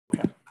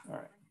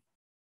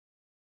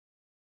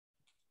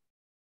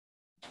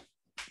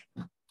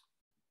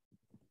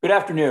Good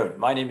afternoon.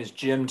 My name is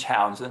Jim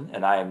Townsend,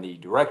 and I am the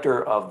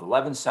director of the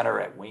Levin Center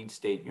at Wayne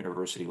State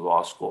University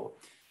Law School.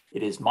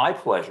 It is my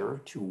pleasure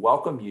to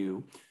welcome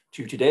you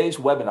to today's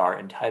webinar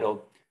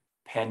entitled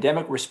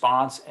Pandemic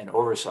Response and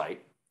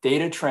Oversight,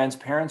 Data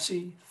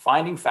Transparency,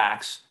 Finding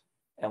Facts,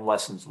 and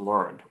Lessons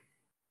Learned.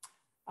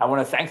 I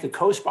want to thank the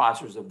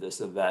co-sponsors of this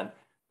event,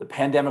 the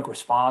Pandemic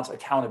Response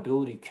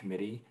Accountability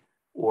Committee,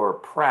 or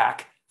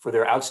PRAC, for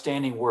their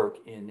outstanding work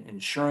in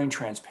ensuring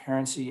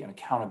transparency and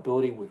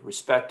accountability with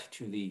respect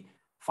to the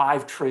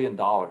 $5 trillion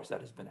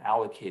that has been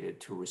allocated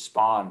to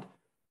respond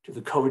to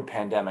the COVID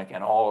pandemic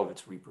and all of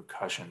its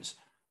repercussions.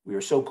 We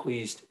are so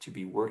pleased to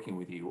be working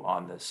with you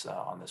on this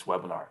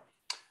webinar.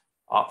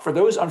 For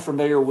those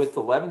unfamiliar with the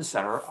Levin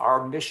Center,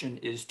 our mission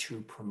is to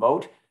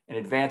promote and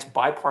advance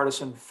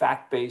bipartisan,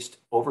 fact-based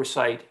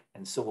oversight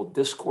and civil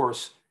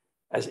discourse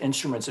as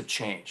instruments of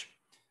change.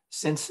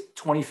 Since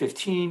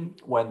 2015,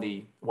 when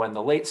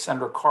the late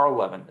Senator Carl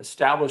Levin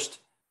established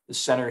the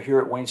center here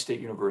at Wayne State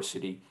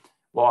University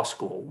Law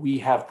School, we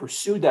have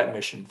pursued that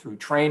mission through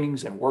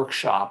trainings and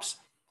workshops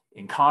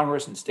in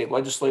Congress and state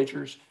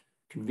legislatures,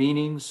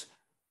 convenings,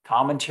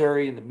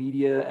 commentary in the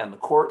media and the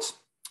courts,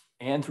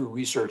 and through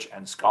research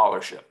and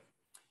scholarship.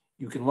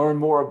 You can learn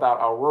more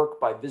about our work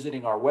by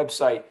visiting our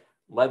website,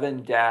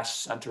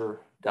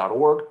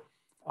 levin-center.org.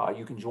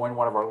 You can join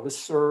one of our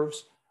listservs,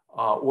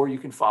 or you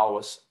can follow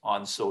us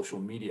on social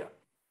media.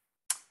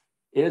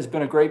 It has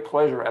been a great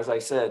pleasure, as I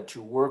said,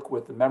 to work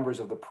with the members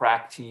of the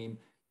PRAC team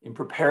in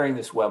preparing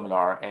this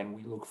webinar, and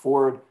we look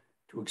forward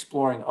to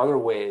exploring other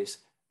ways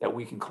that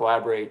we can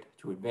collaborate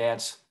to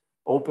advance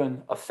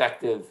open,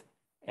 effective,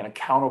 and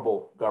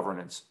accountable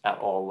governance at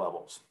all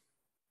levels.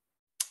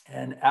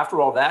 And after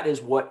all, that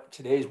is what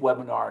today's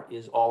webinar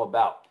is all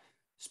about: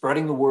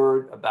 spreading the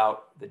word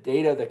about the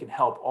data that can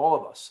help all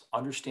of us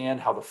understand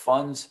how the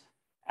funds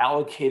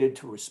allocated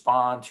to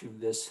respond to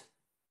this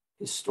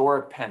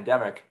historic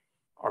pandemic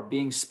are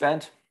being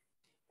spent,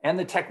 and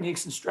the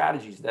techniques and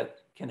strategies that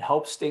can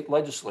help state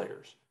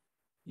legislators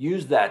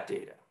use that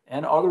data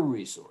and other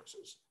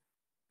resources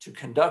to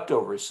conduct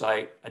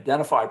oversight,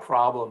 identify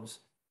problems,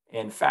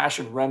 and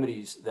fashion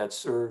remedies that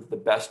serve the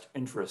best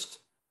interests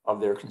of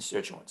their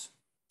constituents.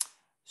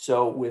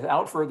 So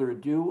without further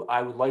ado,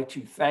 I would like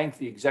to thank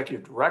the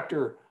executive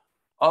director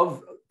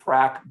of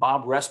PRAC,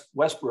 Bob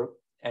Westbrook,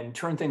 and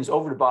turn things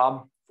over to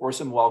Bob for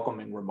some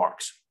welcoming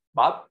remarks.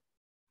 Bob?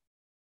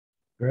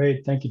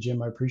 Great, thank you,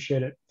 Jim, I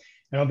appreciate it.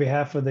 And on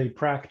behalf of the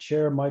PRAC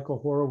chair, Michael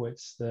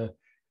Horowitz,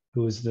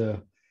 who is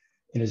in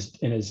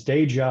his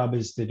day job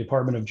is the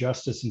Department of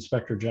Justice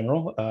Inspector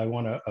General, I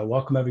want to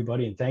welcome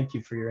everybody and thank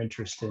you for your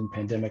interest in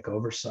pandemic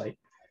oversight.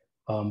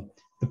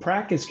 The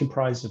PRAC is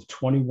comprised of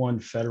 21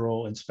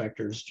 federal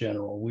inspectors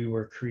general. We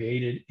were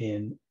created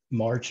in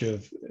March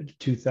of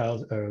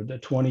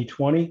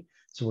 2020,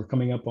 so we're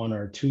coming up on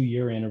our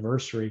 2-year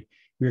anniversary.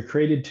 We were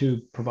created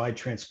to provide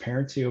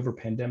transparency over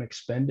pandemic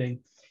spending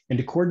and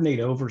to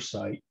coordinate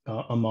oversight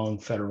among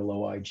federal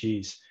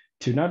OIGs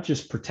to not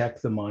just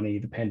protect the money,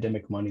 the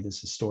pandemic money, this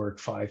historic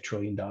 $5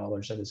 trillion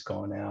that has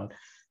gone out,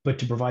 but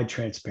to provide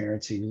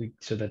transparency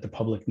so that the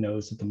public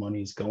knows that the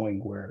money is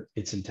going where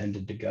it's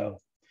intended to go.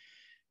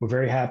 We're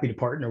very happy to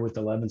partner with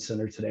the Levin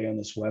Center today on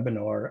this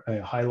webinar,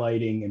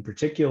 highlighting in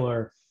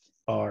particular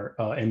our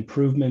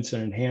improvements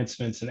and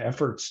enhancements and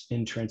efforts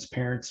in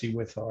transparency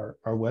with our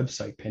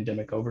website,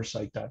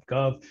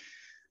 pandemicoversight.gov,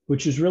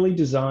 which is really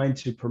designed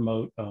to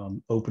promote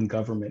open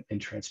government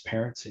and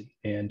transparency.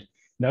 And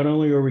not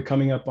only are we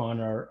coming up on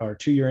our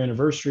 2-year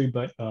anniversary,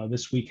 but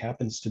this week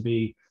happens to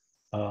be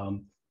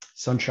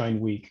Sunshine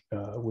Week,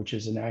 which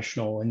is a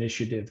national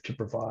initiative to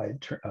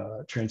provide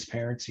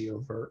transparency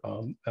over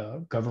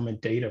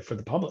government data for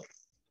the public.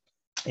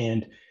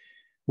 And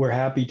we're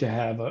happy to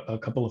have a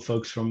couple of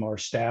folks from our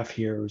staff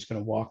here who's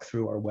going to walk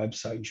through our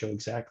website and show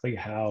exactly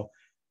how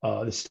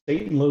the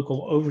state and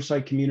local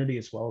oversight community,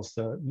 as well as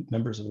the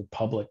members of the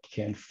public,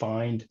 can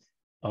find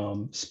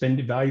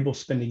valuable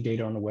spending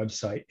data on the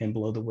website and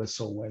blow the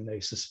whistle when they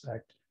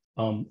suspect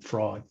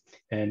fraud.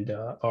 And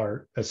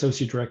our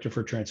Associate Director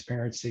for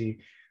Transparency,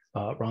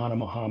 Rahana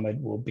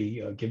Mohammed, will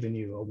be giving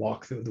you a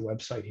walkthrough of the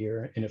website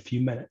here in a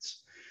few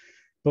minutes.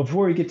 But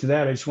before we get to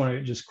that, I just want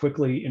to just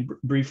quickly and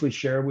briefly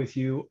share with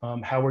you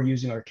how we're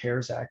using our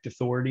CARES Act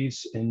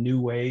authorities in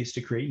new ways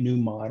to create new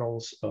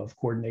models of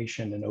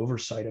coordination and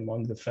oversight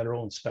among the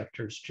federal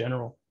inspectors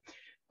general.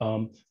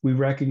 We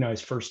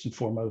recognize first and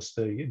foremost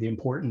the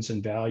importance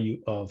and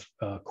value of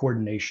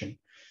coordination.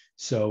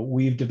 So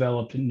we've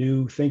developed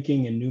new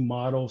thinking and new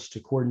models to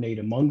coordinate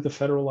among the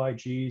federal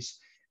IGs,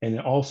 and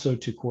also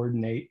to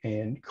coordinate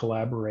and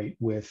collaborate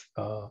with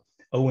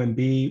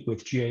OMB,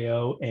 with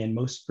GAO, and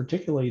most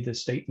particularly the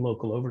state and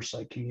local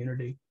oversight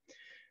community.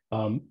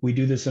 We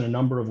do this in a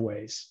number of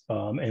ways,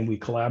 and we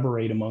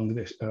collaborate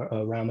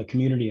around the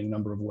community in a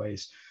number of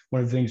ways.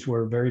 One of the things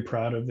we're very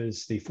proud of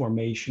is the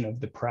formation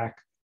of the PRAC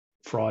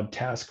Fraud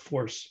Task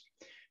Force,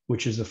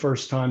 which is the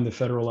first time the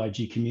federal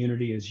IG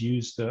community has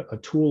used a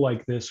tool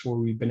like this, where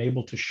we've been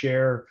able to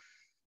share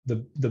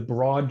the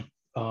broad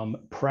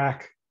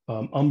PRAC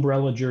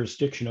umbrella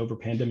jurisdiction over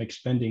pandemic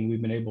spending,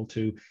 we've been able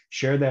to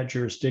share that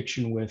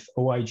jurisdiction with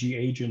OIG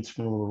agents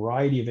from a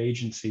variety of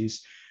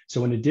agencies.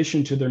 So in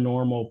addition to their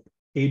normal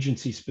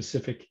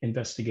agency-specific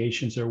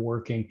investigations they're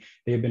working,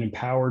 they have been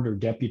empowered or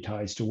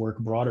deputized to work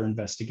broader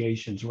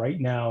investigations. Right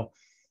now,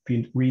 if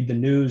you read the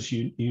news,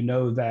 you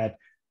know that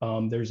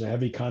there's a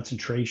heavy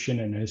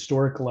concentration and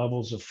historic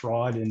levels of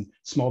fraud in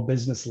small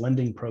business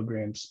lending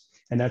programs.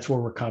 And that's where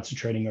we're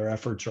concentrating our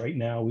efforts right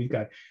now. We've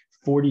got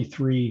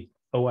 43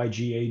 OIG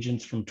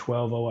agents from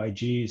 12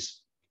 OIGs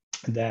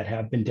that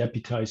have been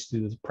deputized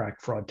through the PRAC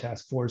Fraud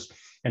Task Force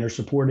and are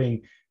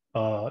supporting,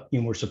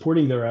 we're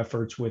supporting their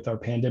efforts with our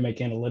Pandemic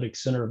Analytics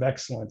Center of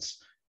Excellence,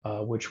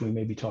 which we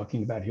may be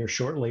talking about here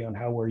shortly on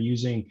how we're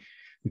using,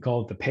 we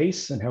call it the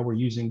PACE, and how we're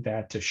using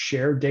that to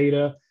share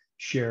data,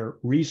 share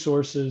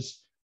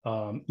resources,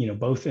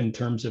 both in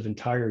terms of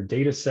entire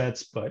data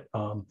sets, but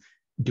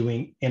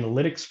doing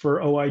analytics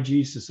for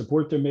OIGs to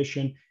support their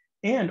mission,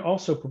 and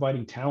also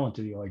providing talent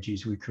to the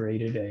OIGs. We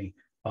created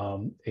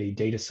a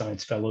data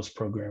science fellows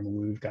program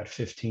where we've got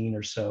 15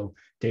 or so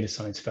data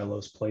science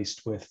fellows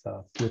placed with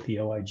the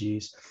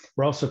OIGs.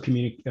 We're also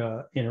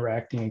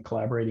interacting and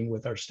collaborating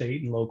with our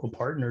state and local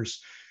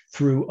partners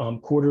through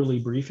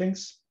quarterly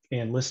briefings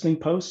and listening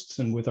posts.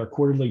 And with our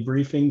quarterly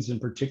briefings in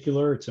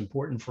particular, it's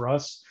important for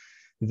us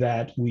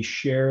that we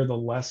share the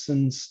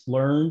lessons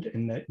learned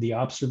and the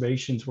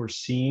observations we're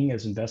seeing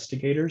as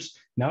investigators,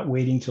 not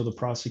waiting till the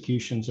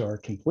prosecutions are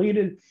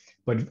completed,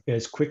 but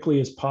as quickly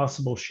as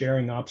possible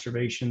sharing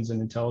observations and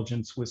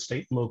intelligence with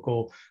state and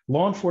local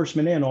law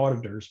enforcement and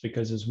auditors,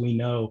 because as we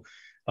know,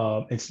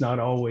 it's not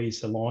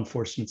always a law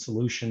enforcement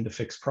solution to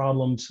fix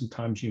problems.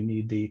 Sometimes you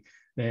need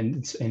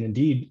and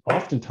indeed,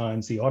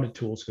 oftentimes the audit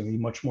tools can be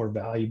much more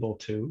valuable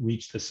to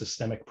reach the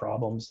systemic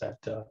problems that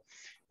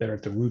are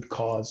at the root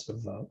cause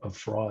of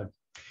fraud.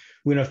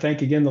 We want to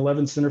thank again the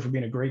Levin Center for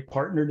being a great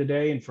partner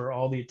today, and for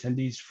all the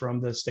attendees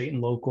from the state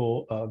and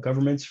local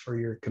governments for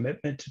your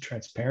commitment to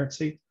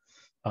transparency,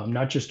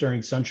 not just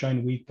during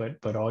Sunshine Week,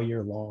 but all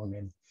year long.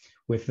 And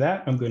with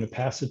that, I'm going to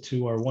pass it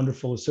to our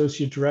wonderful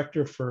Associate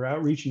Director for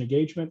Outreach and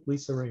Engagement,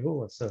 Lisa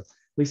Rehula. So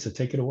Lisa,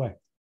 take it away.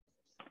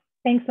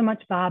 Thanks so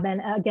much, Bob. And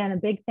again, a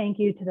big thank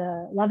you to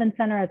the Levin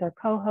Center as our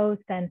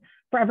co-host and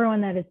for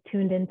everyone that is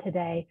tuned in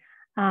today.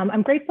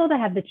 I'm grateful to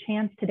have the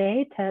chance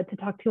today to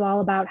talk to you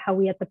all about how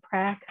we at the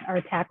PRAC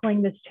are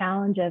tackling this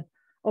challenge of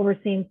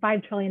overseeing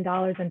 $5 trillion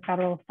in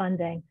federal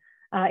funding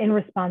in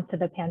response to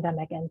the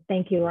pandemic. And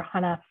thank you,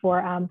 Rahana,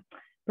 for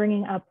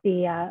bringing up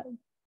the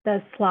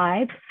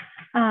slides.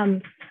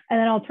 And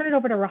then I'll turn it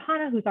over to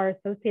Rahana, who's our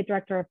Associate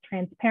Director of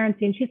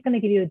Transparency, and she's going to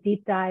give you a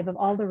deep dive of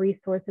all the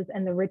resources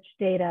and the rich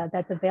data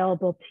that's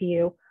available to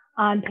you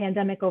on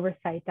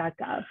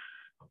pandemicoversight.gov.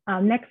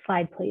 Next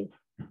slide, please.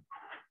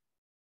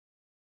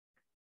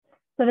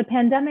 So the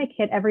pandemic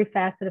hit every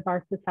facet of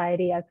our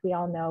society, as we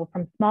all know,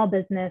 from small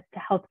business to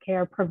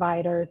healthcare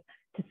providers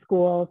to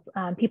schools.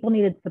 People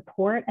needed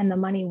support, and the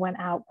money went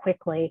out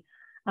quickly.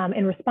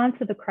 In response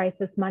to the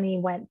crisis, money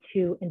went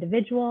to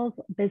individuals,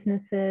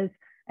 businesses,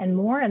 and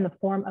more in the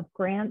form of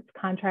grants,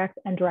 contracts,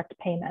 and direct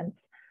payments.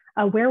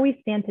 Where we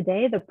stand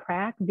today, the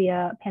PRAC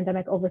via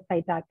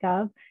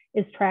pandemicoversight.gov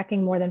is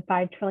tracking more than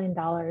 $5 trillion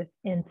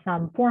in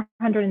some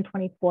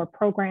 424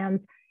 programs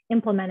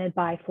implemented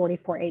by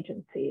 44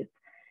 agencies.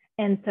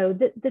 And so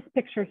this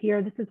picture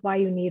here, this is why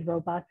you need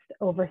robust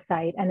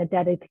oversight and a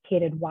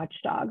dedicated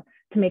watchdog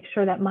to make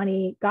sure that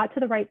money got to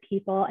the right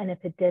people, and if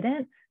it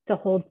didn't, to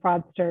hold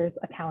fraudsters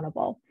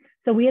accountable.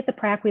 So we at the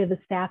PRAC, we have a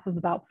staff of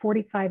about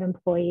 45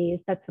 employees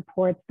that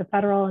supports the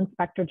Federal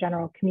Inspector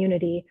General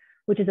community,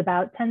 which is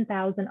about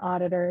 10,000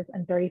 auditors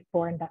and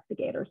 34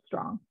 investigators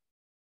strong.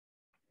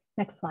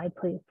 Next slide,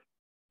 please.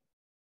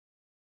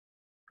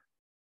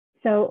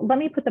 So let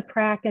me put the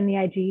PRAC and the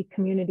IG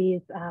community's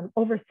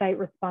oversight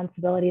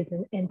responsibilities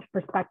into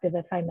perspective,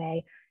 if I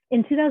may.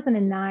 In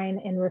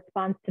 2009, in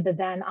response to the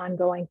then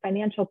ongoing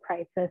financial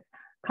crisis,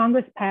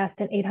 Congress passed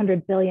an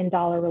 $800 billion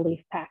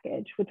relief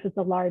package, which was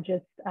the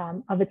largest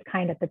of its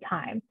kind at the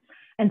time.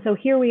 And so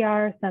here we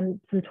are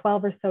some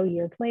 12 or so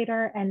years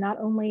later, and not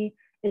only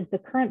is the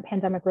current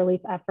pandemic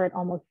relief effort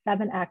almost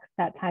 7x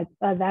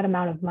that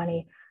amount of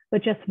money,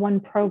 but just one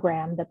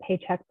program, the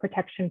Paycheck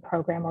Protection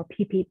Program, or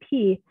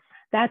PPP,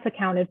 that's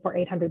accounted for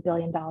 $800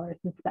 billion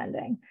in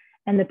spending.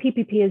 And the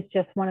PPP is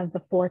just one of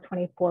the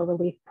 424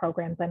 relief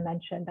programs I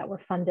mentioned that were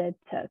funded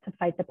to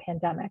fight the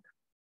pandemic.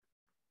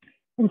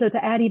 And so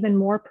to add even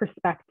more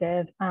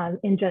perspective,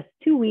 in just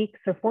 2 weeks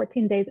or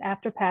 14 days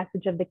after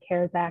passage of the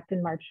CARES Act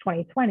in March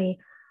 2020,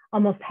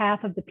 almost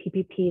half of the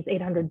PPP's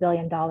 $800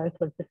 billion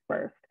was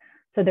dispersed.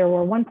 So there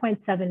were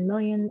 1.7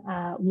 million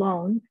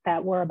loans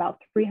that were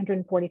about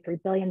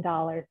 $343 billion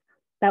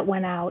that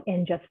went out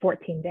in just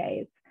 14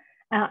 days.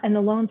 And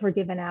the loans were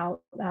given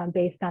out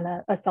based on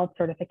a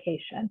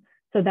self-certification.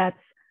 So that's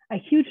a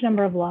huge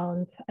number of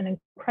loans, an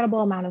incredible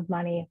amount of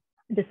money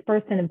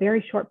dispersed in a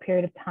very short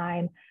period of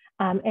time,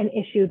 and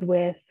issued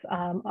with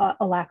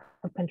a lack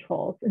of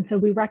controls. And so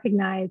we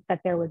recognized that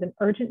there was an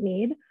urgent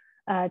need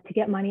to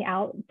get money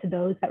out to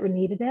those that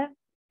needed it.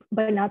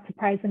 But not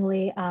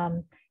surprisingly,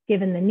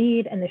 given the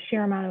need and the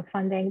sheer amount of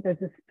funding,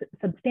 there's a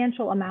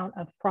substantial amount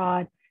of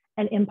fraud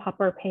and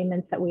improper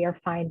payments that we are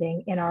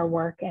finding in our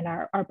work and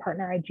our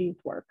partner IG's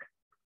work.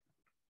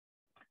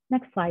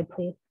 Next slide,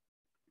 please.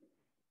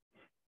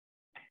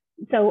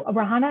 So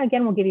Rahana,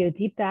 again, will give you a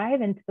deep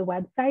dive into the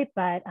website,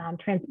 but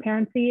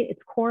transparency is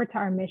core to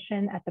our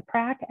mission at the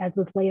PRAC, as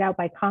was laid out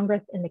by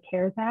Congress in the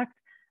CARES Act.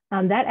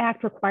 That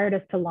act required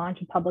us to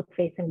launch a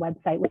public-facing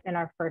website within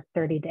our first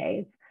 30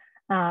 days.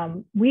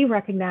 We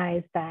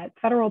recognize that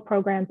federal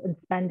programs and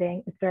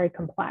spending is very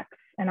complex,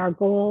 and our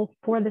goal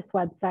for this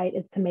website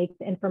is to make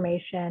the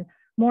information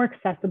more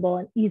accessible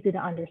and easy to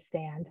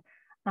understand.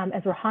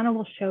 As Rahana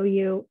will show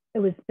you, it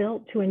was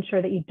built to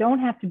ensure that you don't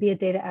have to be a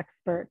data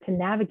expert to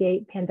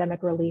navigate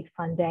pandemic relief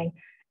funding,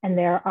 and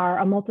there are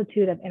a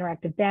multitude of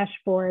interactive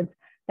dashboards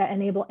that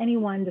enable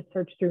anyone to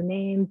search through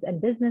names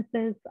and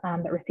businesses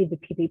that received a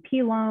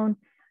PPP loan,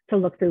 to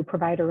look through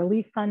provider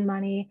relief fund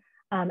money,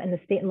 and the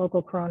state and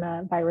local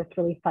coronavirus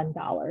relief fund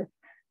dollars.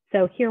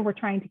 So here we're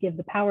trying to give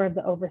the power of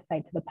the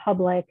oversight to the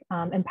public,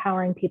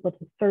 empowering people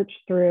to search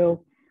through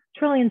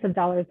trillions of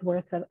dollars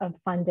worth of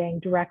funding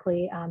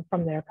directly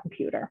from their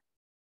computer.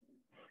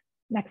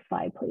 Next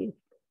slide, please.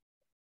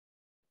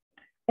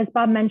 As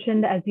Bob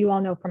mentioned, as you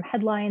all know from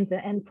headlines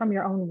and from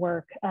your own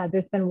work,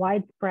 there's been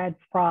widespread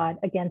fraud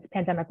against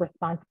pandemic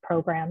response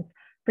programs,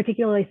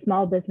 particularly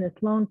small business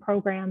loan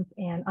programs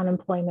and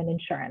unemployment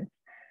insurance.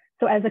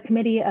 So as a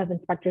committee of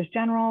inspectors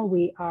general,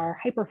 we are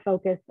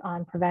hyper-focused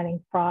on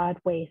preventing fraud,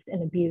 waste,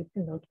 and abuse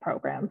in those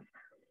programs.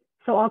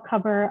 So I'll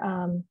cover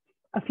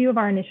a few of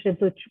our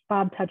initiatives, which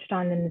Bob touched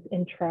on in his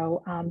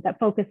intro, that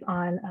focus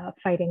on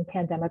fighting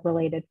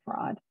pandemic-related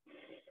fraud.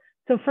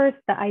 So first,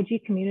 the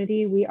IG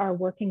community, we are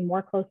working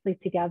more closely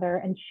together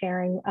and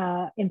sharing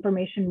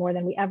information more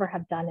than we ever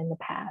have done in the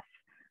past.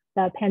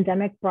 The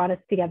pandemic brought us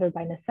together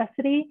by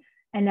necessity,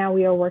 and now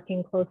we are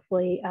working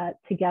closely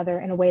together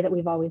in a way that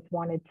we've always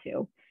wanted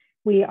to.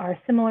 We are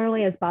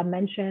similarly, as Bob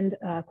mentioned,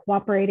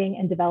 cooperating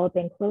and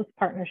developing close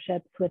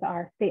partnerships with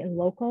our state and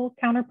local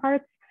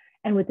counterparts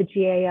and with the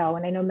GAO,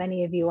 and I know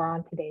many of you are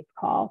on today's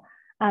call.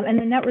 And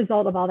the net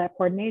result of all that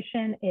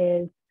coordination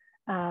is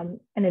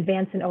an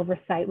advance in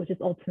oversight, which is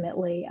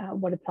ultimately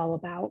what it's all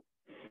about.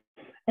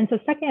 And so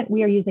second,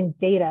 we are using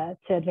data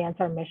to advance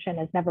our mission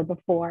as never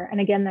before.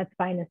 And again, that's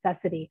by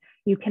necessity.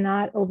 You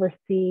cannot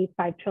oversee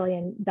 $5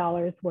 trillion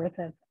worth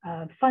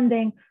of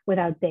funding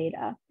without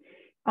data.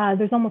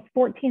 There's almost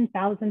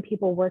 14,000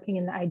 people working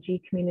in the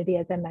IG community,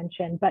 as I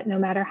mentioned, but no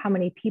matter how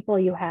many people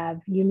you have,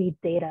 you need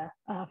data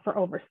for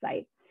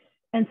oversight.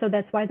 And so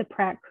that's why the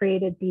PRAC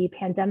created the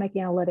Pandemic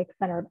Analytics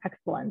Center of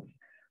Excellence,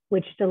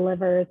 which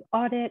delivers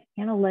audit,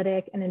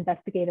 analytic, and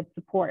investigative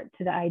support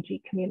to the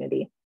IG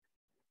community.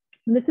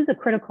 And this is a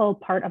critical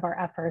part of our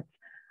efforts.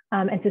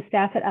 And to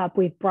staff it up,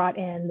 we've brought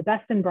in the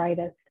best and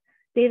brightest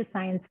data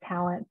science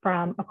talent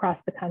from across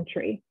the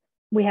country.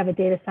 We have a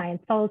data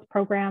science fellows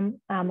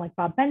program, like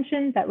Bob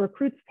mentioned, that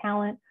recruits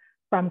talent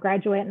from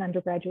graduate and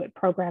undergraduate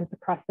programs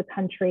across the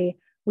country.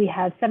 We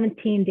have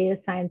 17 data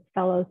science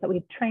fellows that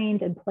we've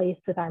trained and placed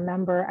with our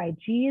member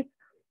IGs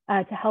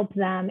to help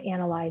them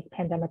analyze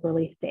pandemic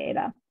relief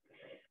data.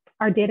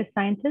 Our data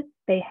scientists,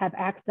 they have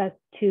access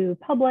to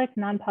public,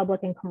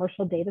 non-public, and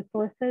commercial data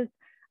sources,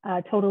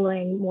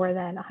 totaling more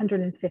than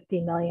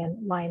 150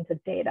 million lines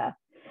of data.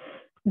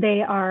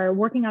 They are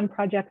working on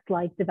projects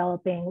like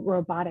developing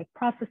robotic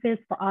processes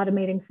for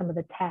automating some of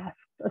the tasks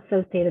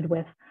associated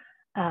with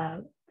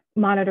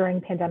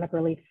monitoring pandemic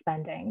relief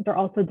spending. They're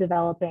also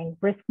developing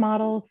risk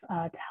models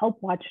to help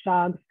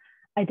watchdogs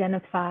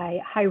identify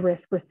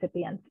high-risk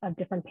recipients of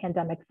different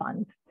pandemic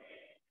funds.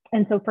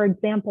 And so, for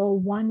example,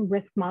 one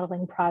risk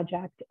modeling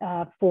project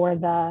for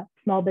the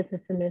Small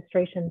Business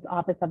Administration's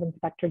Office of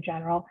Inspector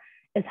General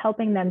is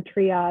helping them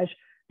triage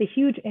the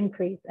huge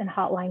increase in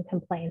hotline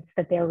complaints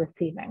that they're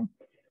receiving.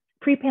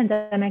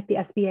 Pre-pandemic, the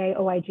SBA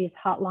OIG's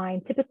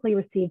hotline typically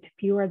received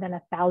fewer than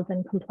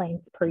 1,000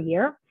 complaints per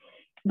year.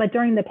 But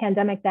during the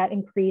pandemic, that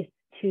increased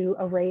to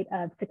a rate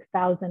of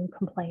 6,000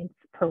 complaints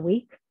per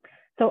week.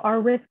 So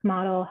our risk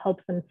model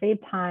helps them save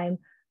time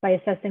by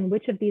assessing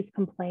which of these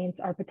complaints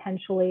are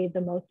potentially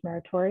the most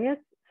meritorious,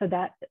 so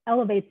that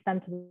elevates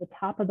them to the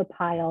top of the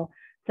pile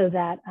so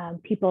that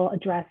people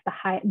address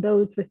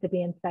those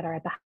recipients that are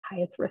at the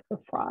highest risk of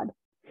fraud.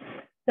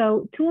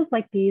 So tools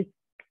like these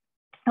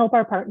help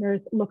our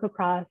partners look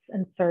across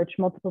and search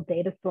multiple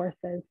data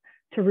sources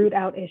to root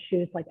out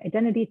issues like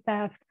identity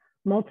theft,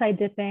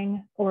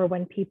 multi-dipping, or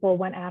when people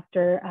went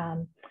after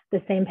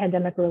the same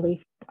pandemic relief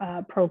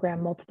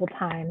program multiple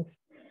times,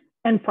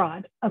 and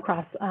fraud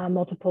across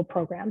multiple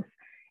programs.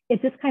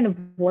 It's this kind of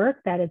work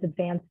that has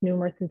advanced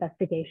numerous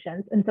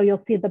investigations. And so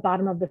you'll see at the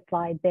bottom of the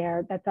slide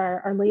there, that's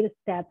our latest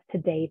stats to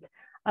date,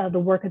 the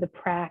work of the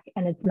PRAC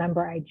and its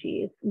member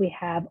IGs. We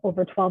have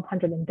over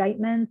 1,200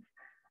 indictments,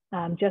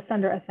 just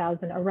under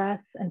 1,000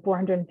 arrests, and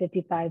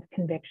 455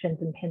 convictions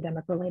in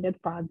pandemic-related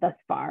fraud thus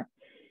far.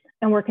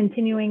 And we're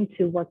continuing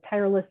to work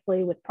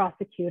tirelessly with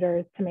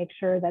prosecutors to make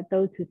sure that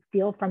those who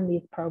steal from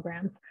these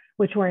programs,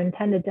 which were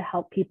intended to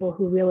help people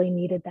who really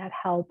needed that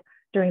help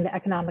during the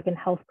economic and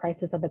health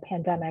crisis of the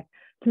pandemic,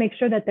 to make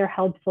sure that they're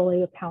held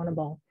fully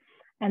accountable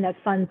and that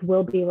funds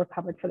will be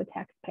recovered for the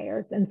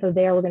taxpayers. And so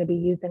there we're going to be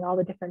using all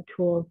the different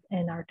tools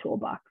in our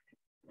toolbox.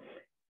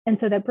 And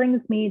so that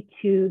brings me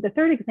to the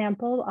third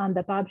example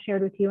that Bob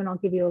shared with you, and I'll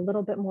give you a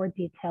little bit more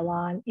detail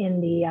on in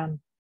the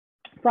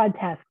fraud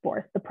task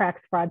force, the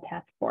PRAC's fraud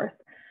task force.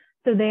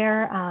 So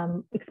they're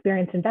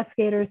experienced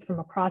investigators from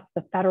across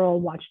the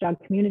federal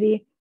watchdog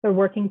community. They're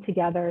working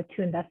together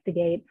to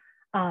investigate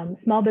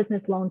small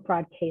business loan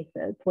fraud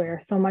cases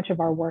where so much of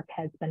our work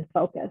has been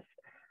focused.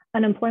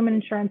 Unemployment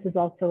insurance is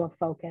also a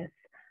focus.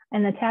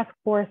 And the task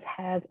force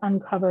has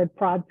uncovered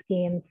fraud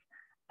schemes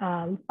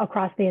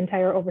across the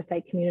entire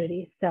oversight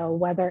community. So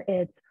whether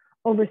it's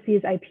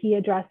overseas IP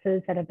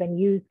addresses that have been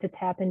used to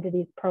tap into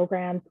these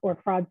programs or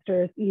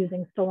fraudsters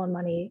using stolen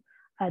money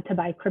to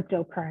buy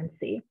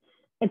cryptocurrency.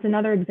 It's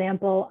another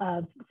example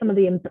of some of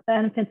the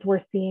benefits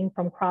we're seeing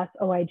from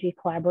cross-OIG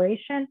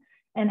collaboration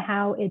and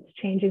how it's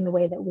changing the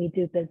way that we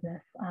do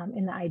business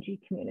in the IG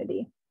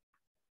community.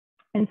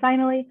 And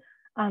finally,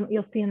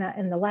 you'll see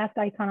in the last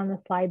icon on the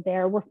slide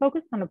there, we're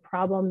focused on a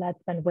problem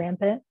that's been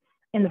rampant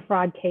in the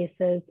fraud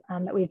cases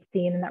that we've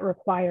seen and that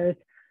requires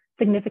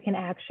significant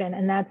action,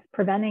 and that's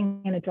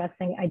preventing and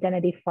addressing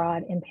identity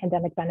fraud in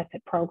pandemic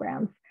benefit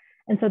programs.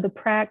 And so the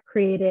PRAC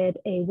created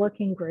a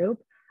working group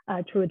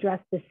to address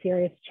this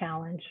serious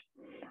challenge.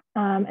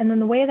 And then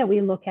the way that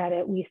we look at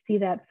it, we see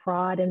that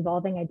fraud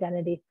involving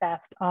identity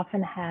theft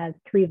often has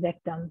three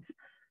victims.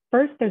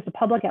 First, there's the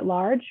public at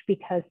large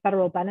because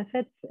federal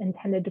benefits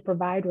intended to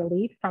provide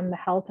relief from the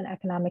health and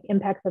economic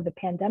impacts of the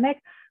pandemic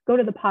go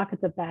to the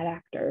pockets of bad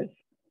actors.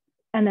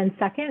 And then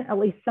second, at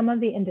least some of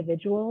the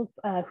individuals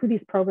who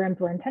these programs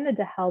were intended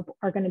to help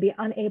are going to be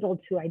unable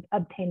to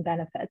obtain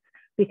benefits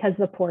because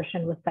the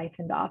portion was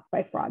siphoned off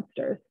by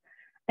fraudsters.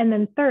 And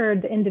then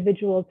third, the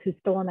individuals whose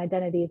stolen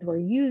identities were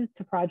used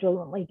to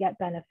fraudulently get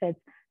benefits,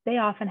 they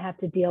often have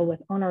to deal with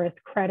onerous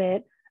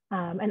credit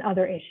and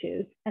other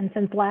issues. And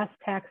since last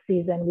tax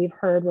season, we've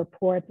heard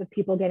reports of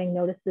people getting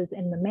notices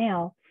in the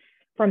mail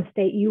from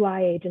state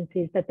UI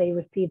agencies that they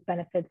received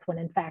benefits when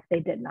in fact they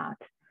did not.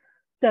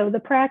 So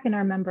the PRAC and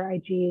our member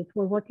IGs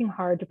were working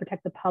hard to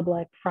protect the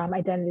public from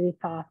identity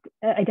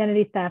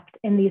theft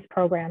in these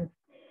programs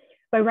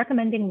by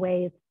recommending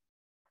ways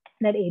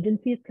that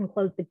agencies can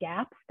close the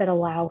gaps that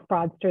allow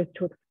fraudsters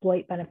to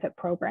exploit benefit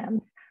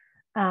programs.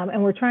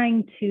 And we're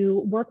trying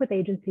to work with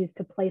agencies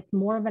to place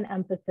more of an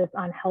emphasis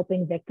on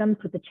helping victims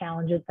with the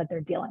challenges that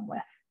they're dealing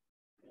with.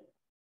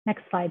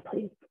 Next slide,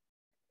 please.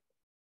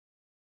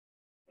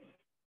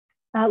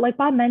 Like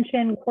Bob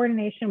mentioned,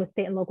 coordination with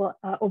state and local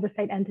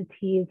oversight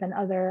entities and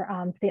other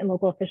state and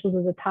local officials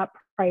is a top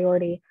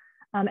priority.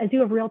 As you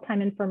have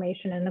real-time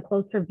information and a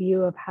closer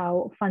view of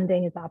how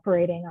funding is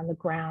operating on the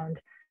ground,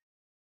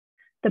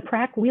 the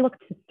PRAC, we look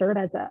to serve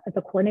as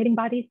a coordinating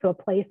body, so a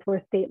place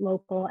where state,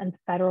 local, and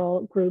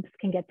federal groups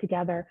can get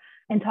together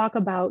and talk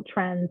about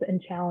trends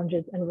and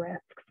challenges and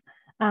risks.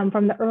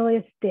 From the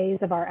earliest days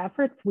of our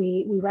efforts,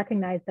 we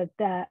recognize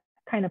that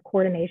kind of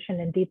coordination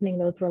and deepening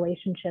those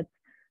relationships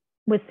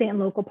with state and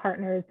local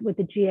partners, with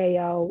the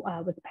GAO,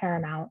 was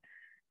paramount.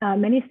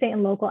 Many state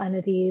and local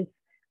entities,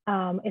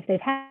 if they've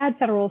had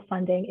federal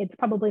funding, it's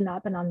probably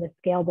not been on this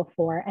scale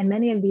before. And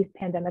many of these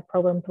pandemic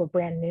programs were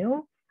brand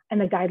new and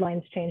the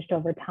guidelines changed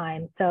over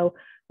time. So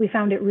we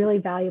found it really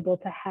valuable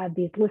to have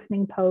these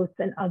listening posts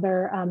and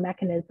other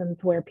mechanisms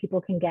where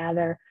people can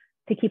gather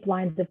to keep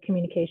lines of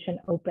communication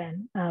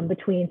open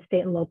between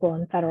state and local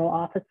and federal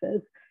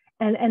offices.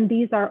 And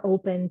these are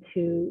open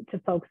to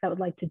folks that would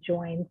like to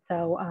join.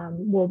 So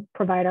we'll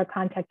provide our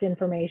contact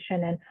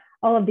information and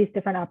all of these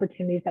different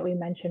opportunities that we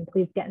mentioned.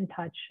 Please get in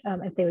touch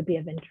if they would be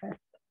of interest.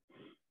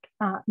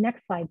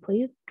 Next slide,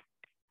 please.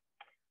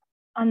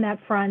 On that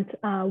front,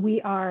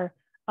 we are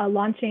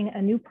launching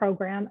a new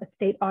program, a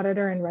state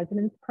auditor and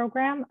residence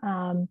program.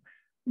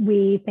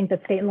 We think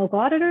that state and local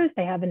auditors,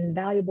 they have an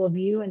invaluable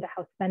view into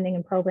how spending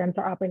and programs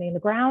are operating on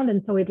the ground.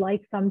 And so we'd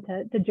like some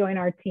to join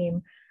our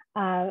team.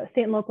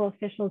 State and local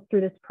officials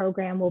through this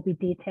program will be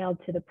detailed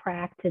to the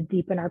PRAC to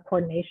deepen our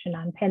coordination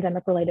on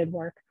pandemic-related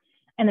work.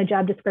 And the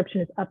job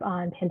description is up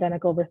on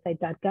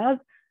pandemicoversight.gov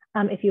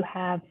if you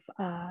have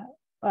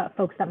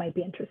folks that might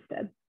be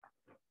interested.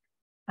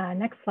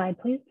 Next slide,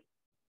 please.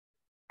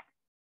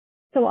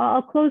 So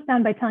I'll close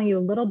down by telling you a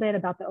little bit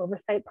about the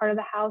oversight part of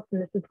the house. And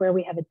this is where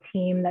we have a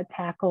team that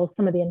tackles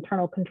some of the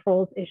internal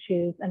controls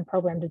issues and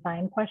program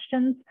design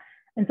questions.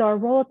 And so our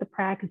role at the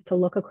PRAC is to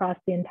look across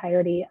the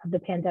entirety of the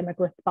pandemic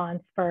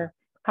response for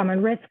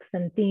common risks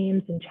and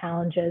themes and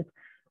challenges.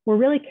 We're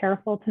really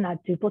careful to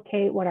not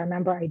duplicate what our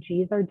member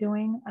IGs are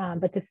doing,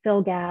 but to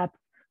fill gaps,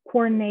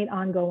 coordinate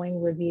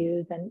ongoing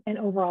reviews, and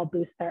overall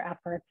boost their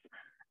efforts.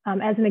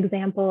 As an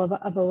example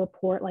of a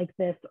report like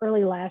this,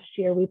 early last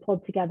year, we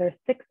pulled together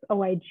 6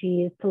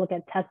 OIGs to look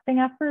at testing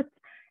efforts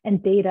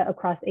and data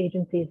across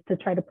agencies to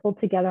try to pull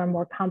together a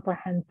more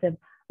comprehensive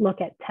look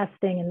at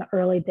testing in the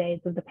early days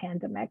of the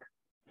pandemic.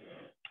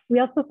 We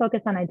also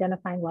focus on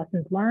identifying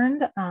lessons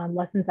learned,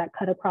 lessons that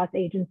cut across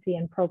agency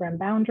and program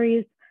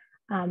boundaries.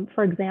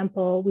 For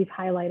example, we've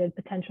highlighted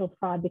potential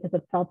fraud because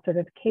of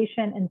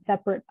self-certification and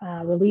separate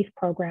relief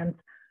programs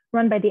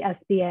run by the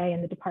SBA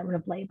and the Department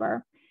of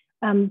Labor.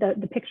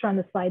 The picture on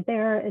the slide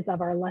there is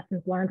of our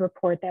lessons learned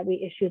report that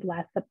we issued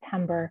last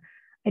September,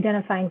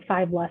 identifying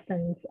 5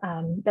 lessons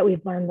that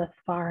we've learned thus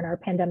far in our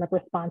pandemic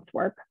response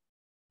work.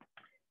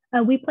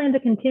 We plan to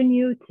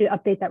continue to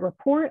update that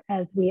report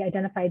as we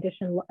identify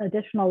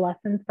additional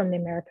lessons from the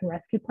American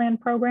Rescue Plan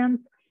programs,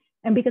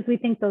 and because we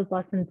think those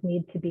lessons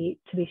need to be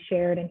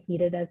shared and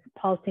heeded as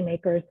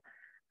policymakers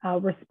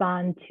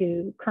respond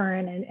to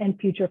current and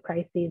future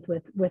crises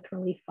with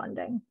relief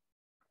funding.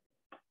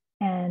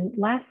 And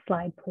last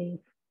slide, please.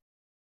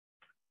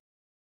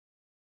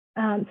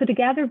 So to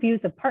gather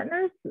views of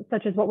partners,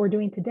 such as what we're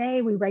doing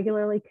today, we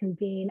regularly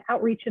convene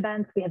outreach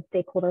events. We have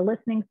stakeholder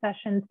listening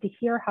sessions to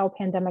hear how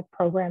pandemic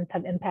programs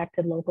have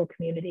impacted local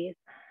communities.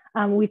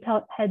 We've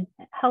held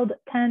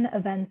 10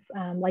 events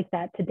like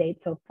that to date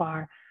so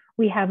far.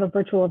 We have a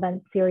virtual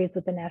event series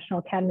with the National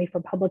Academy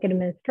for Public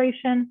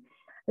Administration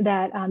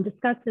that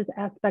discusses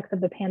aspects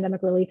of the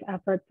pandemic relief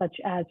efforts, such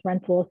as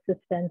rental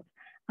assistance,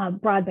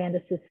 broadband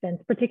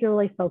assistance,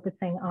 particularly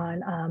focusing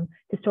on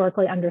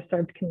historically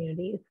underserved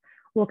communities.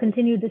 We'll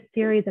continue this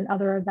series and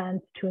other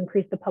events to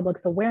increase the public's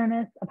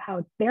awareness of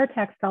how their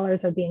tax dollars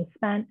are being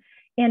spent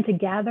and to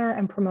gather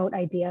and promote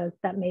ideas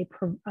that may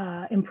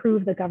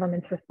improve the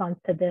government's response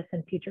to this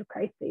and future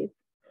crises.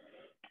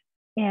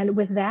 And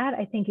with that,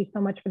 I thank you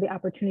so much for the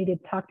opportunity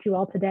to talk to you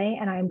all today.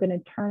 And I'm going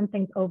to turn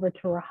things over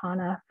to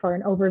Rahana for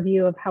an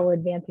overview of how we're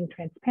advancing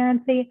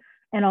transparency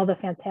and all the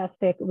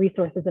fantastic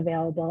resources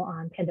available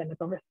on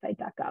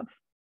pandemicoversight.gov.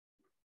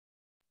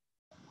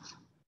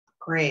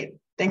 Great.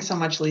 Thanks so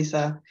much,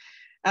 Lisa.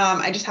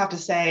 I just have to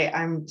say,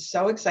 I'm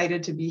so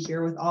excited to be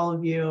here with all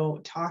of you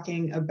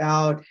talking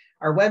about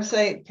our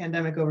website,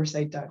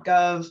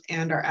 pandemicoversight.gov,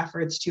 and our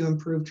efforts to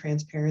improve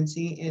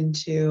transparency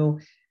into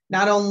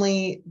not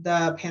only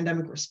the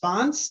pandemic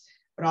response,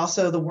 but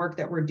also the work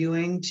that we're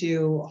doing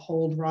to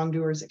hold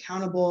wrongdoers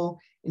accountable,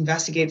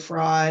 investigate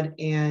fraud,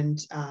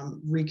 and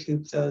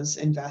recoup those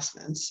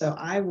investments. So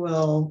I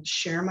will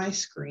share my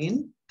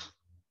screen.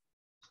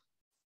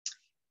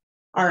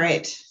 All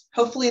right.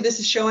 Hopefully this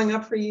is showing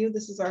up for you.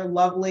 This is our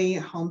lovely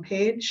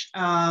homepage.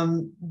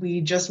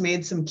 We just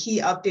made some key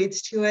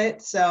updates to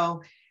it.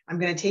 So I'm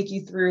going to take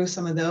you through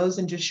some of those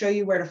and just show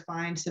you where to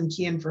find some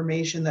key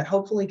information that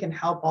hopefully can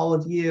help all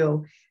of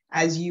you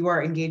as you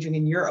are engaging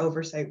in your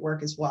oversight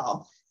work as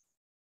well.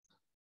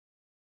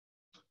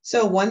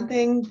 So one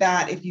thing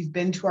that if you've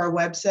been to our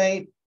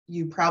website,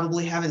 you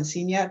probably haven't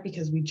seen yet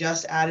because we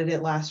just added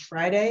it last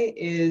Friday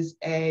is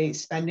a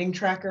spending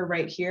tracker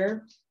right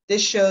here.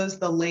 This shows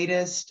the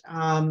latest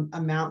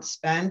amount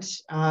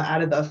spent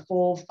out of the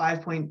full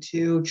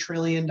 $5.2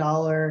 trillion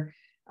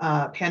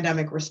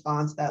pandemic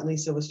response that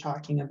Lisa was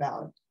talking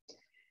about.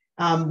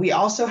 We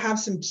also have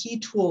some key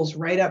tools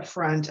right up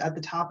front at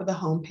the top of the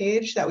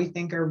homepage that we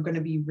think are going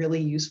to be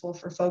really useful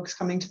for folks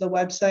coming to the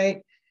website.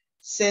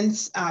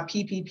 Since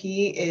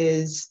PPP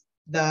is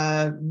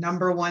the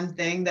 #1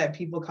 thing that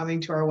people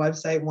coming to our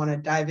website want to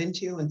dive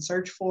into and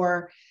search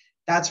for,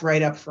 that's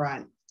right up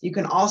front. You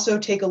can also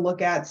take a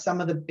look at some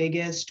of the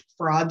biggest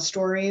fraud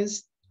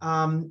stories.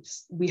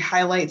 We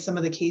highlight some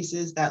of the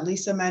cases that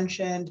Lisa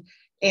mentioned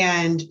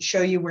and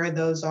show you where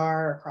those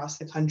are across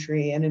the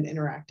country in an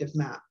interactive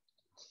map.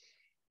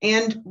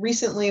 And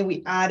recently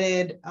we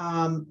added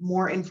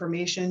more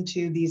information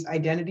to these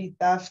identity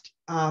theft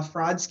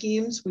fraud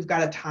schemes. We've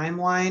got a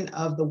timeline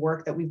of the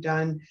work that we've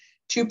done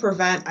to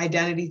prevent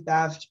identity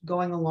theft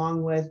going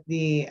along with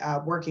the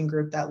working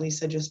group that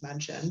Lisa just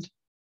mentioned.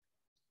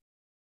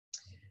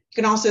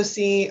 You can also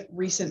see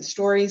recent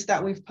stories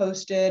that we've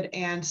posted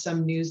and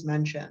some news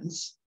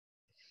mentions.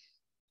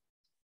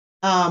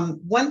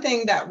 One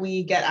thing that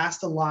we get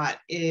asked a lot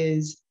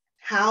is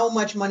how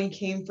much money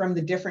came from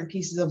the different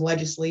pieces of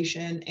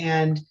legislation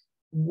and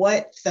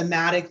what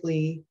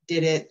thematically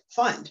did it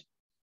fund.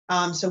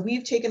 So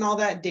we've taken all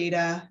that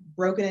data,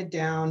 broken it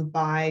down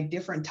by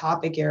different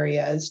topic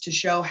areas to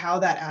show how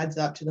that adds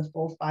up to the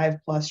full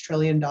 $5+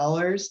 trillion.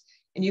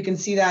 And you can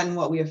see that in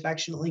what we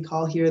affectionately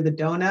call here the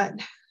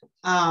donut.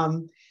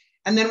 And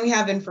then we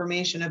have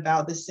information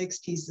about the 6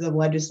 pieces of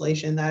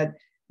legislation that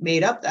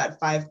made up that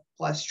 $5+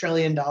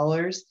 trillion.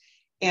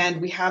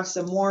 And we have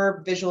some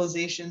more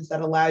visualizations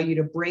that allow you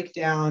to break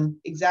down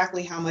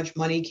exactly how much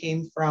money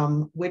came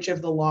from which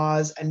of the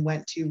laws and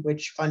went to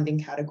which funding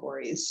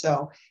categories.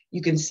 So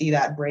you can see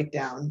that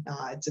breakdown.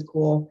 It's a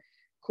cool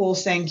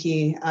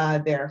Sankey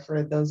there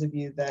for those of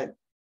you that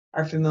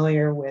are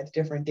familiar with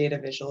different data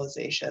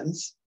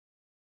visualizations.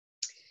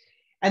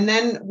 And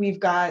then we've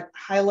got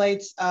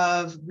highlights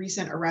of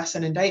recent arrests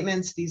and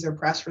indictments. These are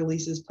press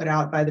releases put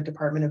out by the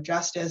Department of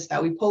Justice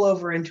that we pull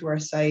over into our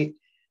site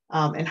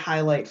and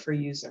highlight for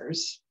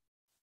users.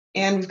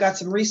 And we've got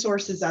some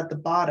resources at the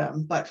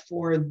bottom, but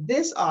for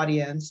this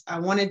audience, I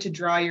wanted to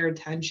draw your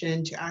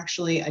attention to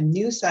actually a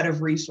new set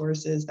of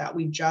resources that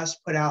we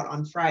just put out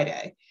on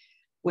Friday,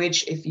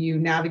 which if you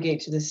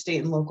navigate to the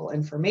state and local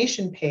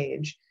information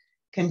page,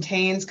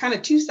 contains kind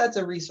of two sets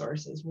of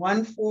resources,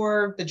 one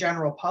for the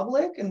general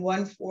public and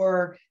one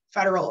for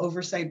federal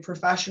oversight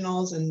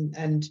professionals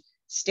and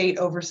state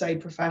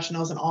oversight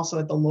professionals, and also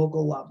at the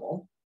local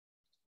level.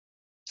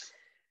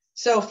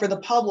 So for the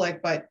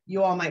public, but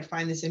you all might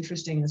find this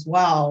interesting as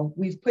well,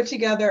 we've put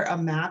together a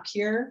map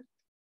here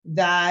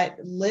that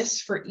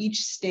lists for each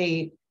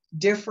state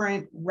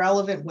different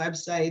relevant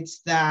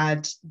websites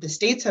that the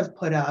states have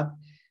put up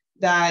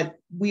that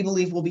we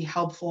believe will be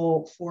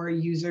helpful for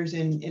users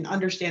in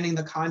understanding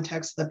the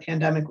context of the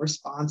pandemic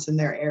response in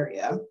their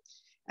area.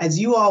 As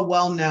you all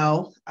well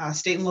know,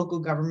 state and local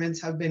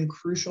governments have been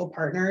crucial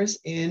partners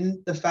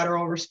in the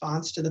federal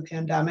response to the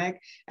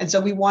pandemic. And so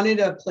we wanted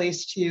a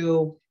place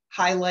to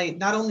highlight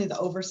not only the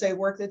oversight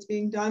work that's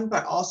being done,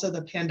 but also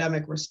the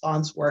pandemic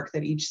response work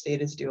that each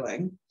state is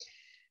doing.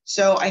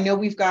 So I know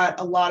we've got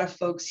a lot of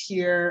folks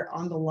here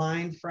on the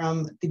line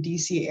from the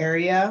DC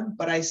area,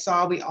 but I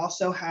saw we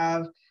also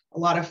have a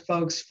lot of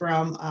folks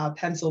from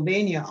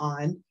Pennsylvania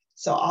on.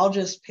 So I'll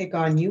just pick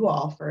on you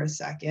all for a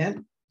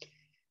second.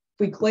 If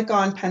we click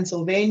on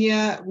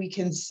Pennsylvania, we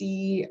can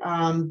see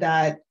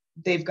that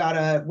they've got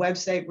a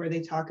website where they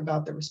talk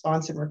about the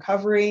response and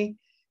recovery,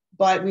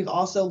 but we've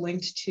also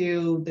linked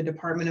to the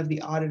Department of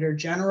the Auditor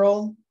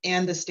General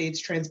and the state's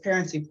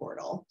transparency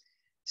portal.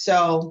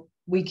 So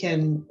we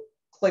can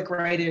click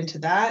right into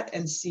that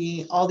and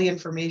see all the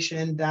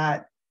information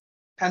that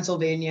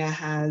Pennsylvania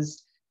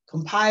has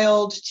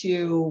compiled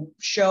to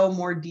show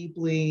more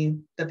deeply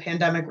the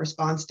pandemic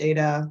response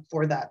data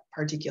for that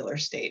particular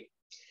state.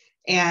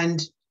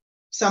 And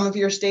some of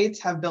your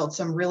states have built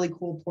some really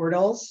cool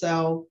portals,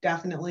 so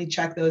definitely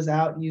check those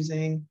out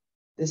using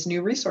this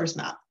new resource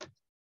map.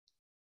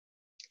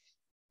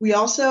 We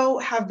also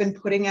have been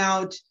putting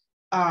out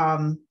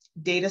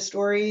data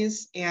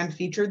stories and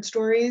featured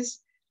stories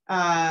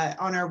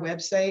on our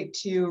website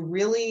to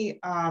really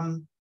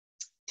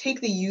take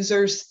the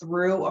users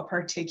through a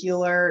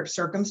particular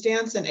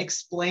circumstance and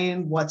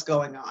explain what's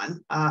going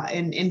on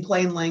in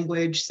plain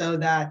language so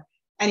that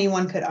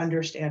anyone could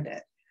understand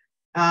it.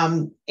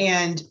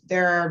 And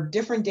there are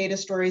different data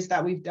stories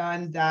that we've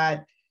done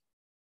that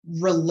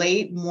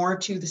relate more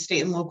to the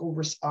state and local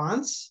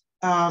response.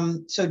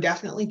 So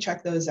definitely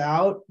check those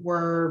out.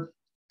 We're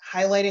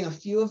highlighting a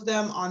few of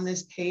them on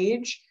this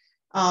page,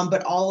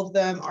 but all of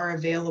them are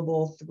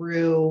available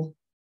through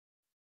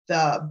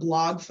the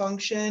blog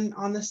function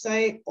on the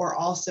site, or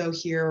also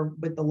here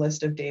with the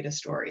list of data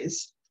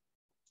stories.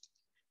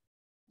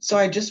 So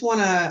I just want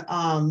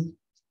to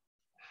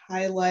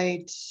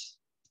highlight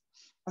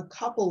a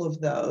couple of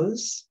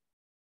those.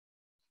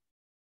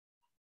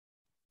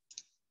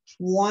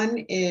 One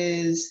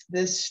is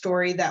this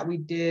story that we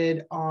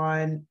did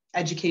on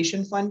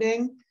education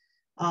funding.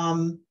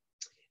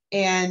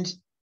 And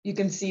you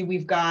can see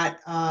we've got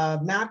a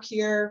map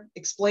here,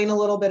 explain a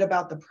little bit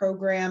about the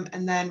program,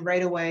 and then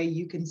right away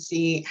you can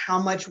see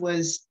how much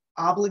was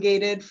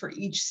obligated for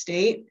each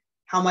state,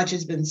 how much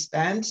has been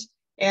spent,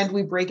 and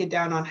we break it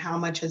down on how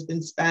much has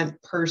been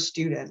spent per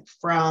student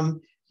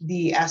from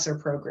the ESSER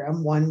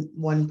program,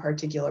 one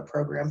particular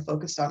program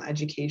focused on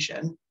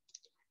education.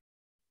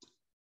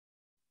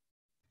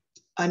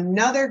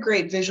 Another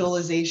great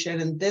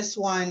visualization, and this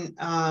one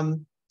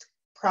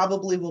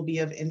probably will be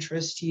of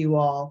interest to you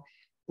all,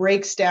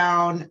 breaks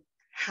down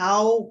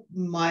how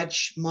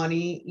much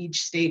money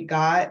each state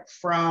got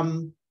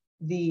from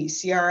the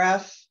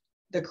CRF,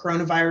 the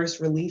Coronavirus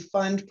Relief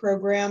Fund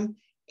program,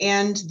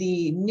 and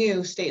the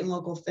new State and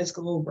Local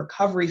Fiscal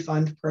Recovery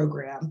Fund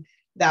program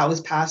that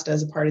was passed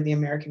as a part of the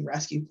American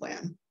Rescue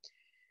Plan.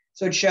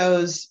 So it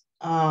shows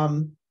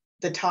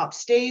the top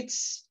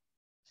states,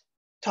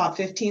 top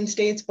 15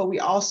 states, but we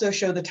also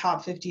show the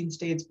top 15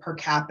 states per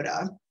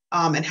capita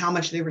and how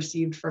much they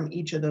received from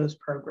each of those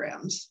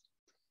programs.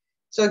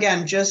 So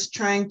again, just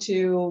trying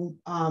to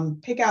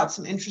pick out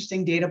some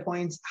interesting data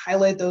points,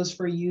 highlight those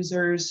for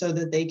users so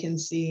that they can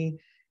see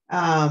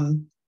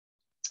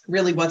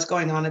really what's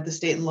going on at the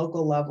state and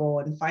local level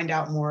and find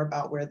out more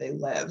about where they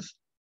live.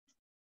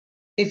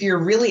 If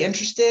you're really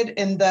interested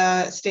in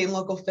the State and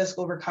Local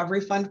Fiscal Recovery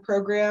Fund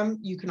program,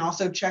 you can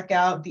also check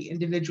out the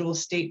individual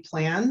state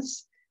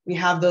plans. We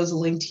have those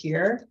linked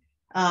here,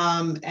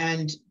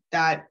 and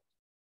that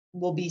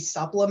will be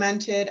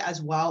supplemented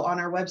as well on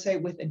our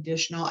website with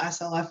additional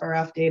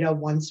SLFRF data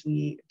once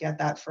we get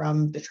that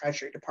from the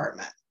Treasury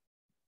Department.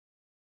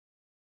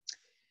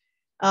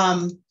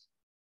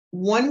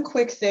 One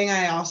quick thing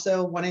I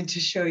also wanted to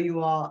show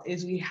you all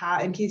is we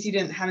have, in case you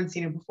haven't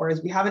seen it before,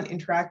 is we have an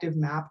interactive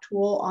map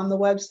tool on the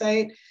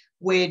website,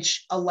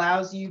 which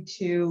allows you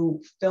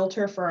to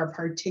filter for a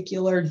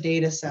particular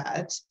data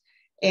set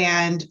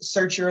and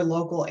search your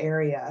local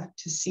area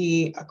to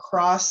see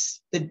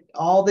across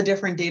all the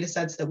different data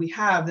sets that we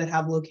have that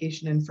have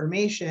location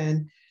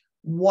information,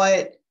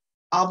 what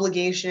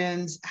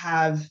obligations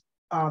have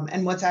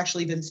and what's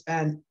actually been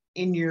spent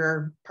in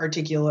your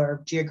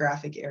particular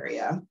geographic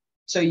area.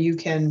 So you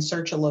can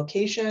search a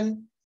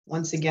location.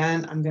 Once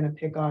again, I'm going to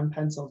pick on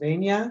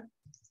Pennsylvania.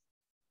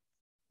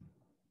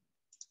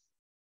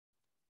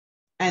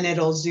 And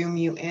it'll zoom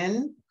you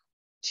in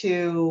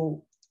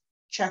to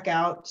check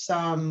out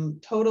some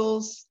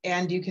totals,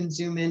 and you can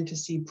zoom in to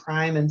see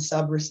prime and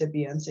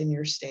sub-recipients in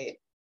your state.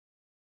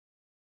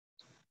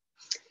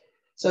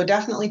 So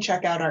definitely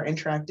check out our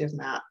interactive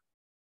map.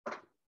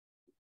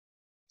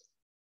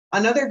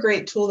 Another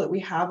great tool that we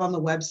have on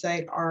the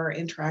website are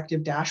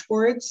interactive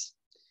dashboards.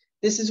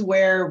 This is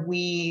where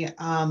we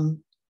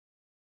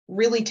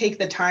really take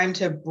the time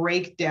to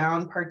break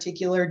down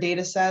particular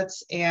data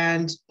sets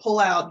and pull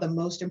out the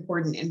most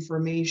important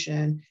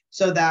information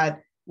so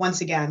that, once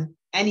again,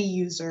 any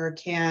user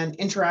can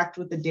interact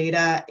with the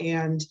data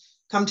and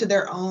come to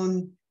their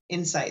own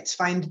insights,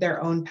 find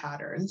their own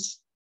patterns.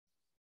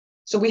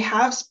 So we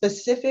have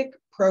specific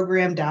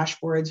program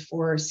dashboards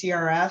for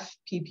CRF,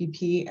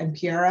 PPP, and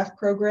PRF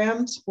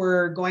programs.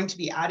 We're going to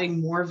be adding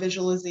more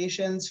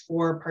visualizations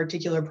for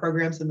particular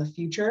programs in the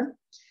future.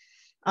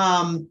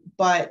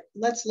 But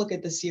let's look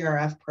at the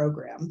CRF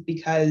program,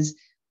 because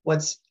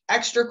what's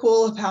extra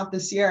cool about the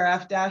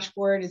CRF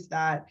dashboard is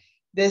that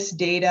this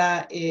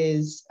data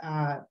is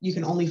you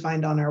can only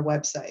find on our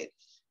website.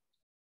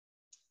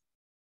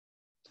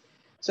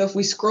 So if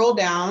we scroll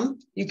down,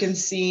 you can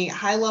see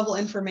high-level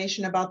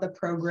information about the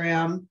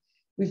program.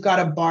 We've got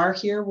a bar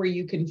here where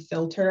you can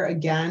filter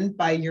again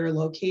by your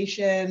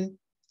location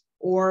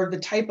or the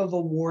type of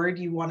award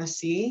you want to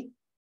see,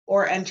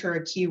 or enter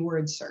a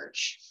keyword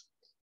search.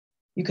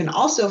 You can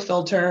also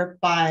filter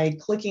by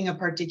clicking a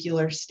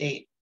particular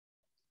state,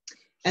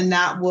 and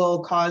that will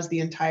cause the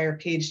entire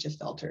page to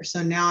filter.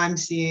 So now I'm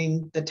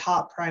seeing the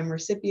top prime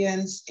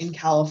recipients in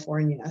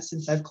California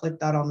since I've clicked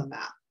that on the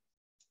map.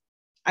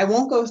 I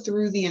won't go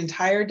through the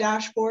entire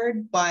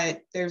dashboard,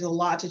 but there's a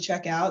lot to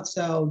check out.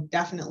 So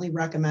definitely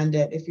recommend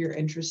it if you're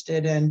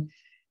interested in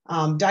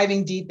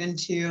diving deep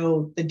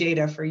into the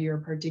data for your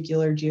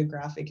particular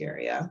geographic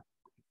area.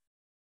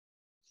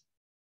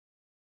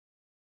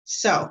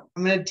 So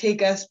I'm going to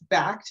take us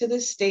back to the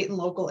state and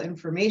local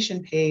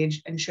information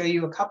page and show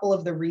you a couple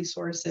of the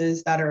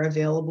resources that are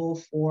available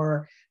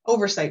for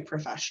oversight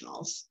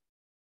professionals.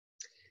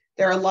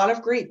 There are a lot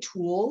of great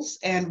tools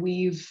and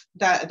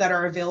that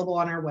are available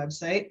on our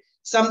website,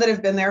 some that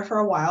have been there for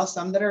a while,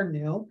 some that are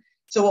new.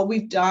 So what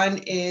we've done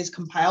is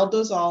compiled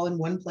those all in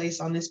one place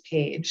on this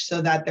page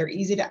so that they're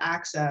easy to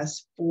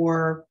access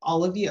for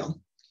all of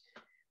you.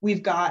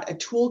 We've got a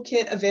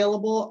toolkit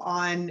available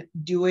on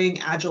doing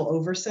agile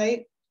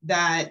oversight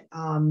that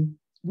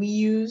we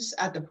use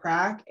at the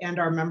PRAC and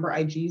our member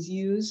IGs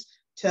use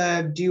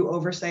to do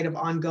oversight of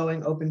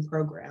ongoing open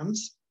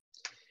programs.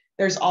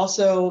 There's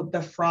also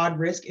the fraud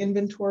risk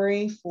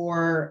inventory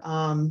for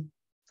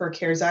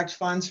CARES Act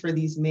funds for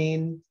these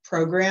main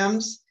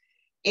programs,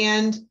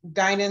 and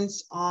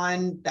guidance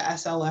on the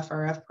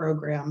SLFRF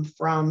program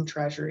from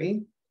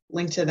Treasury.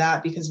 Link to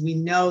that because we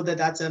know that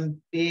that's a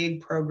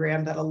big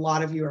program that a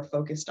lot of you are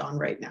focused on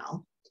right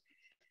now.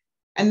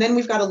 And then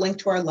we've got a link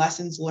to our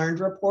lessons learned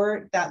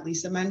report that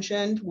Lisa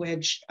mentioned,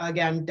 which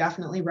again,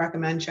 definitely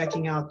recommend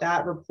checking out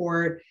that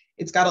report.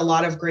 It's got a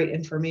lot of great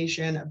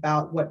information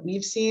about what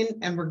we've seen,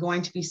 and we're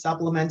going to be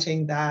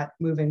supplementing that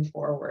moving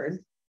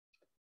forward.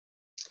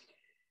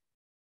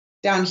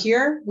 Down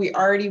here, we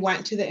already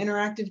went to the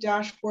interactive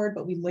dashboard,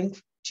 but we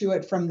linked to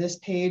it from this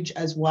page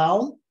as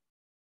well.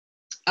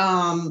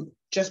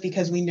 Just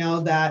because we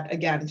know that,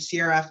 again,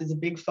 CRF is a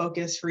big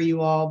focus for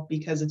you all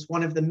because it's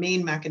one of the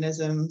main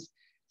mechanisms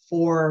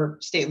for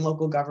state and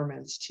local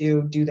governments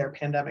to do their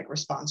pandemic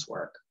response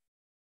work.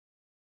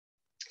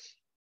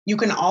 You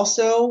can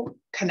also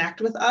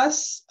connect with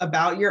us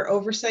about your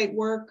oversight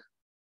work,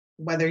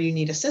 whether you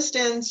need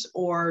assistance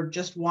or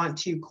just want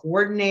to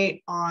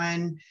coordinate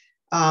on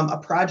a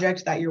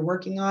project that you're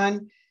working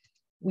on.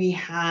 We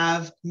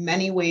have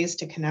many ways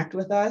to connect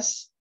with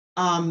us.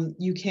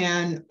 You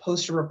can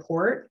post a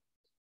report.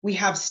 We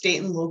have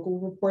state and local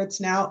reports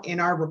now in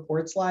our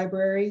reports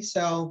library,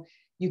 so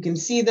you can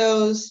see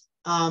those,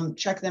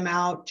 check them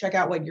out, check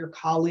out what your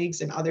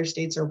colleagues in other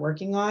states are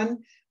working on.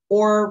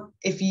 Or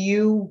if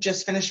you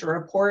just finished a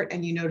report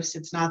and you notice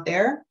it's not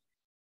there,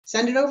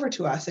 send it over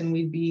to us and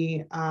we'd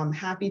be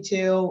happy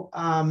to.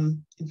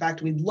 In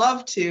fact, we'd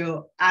love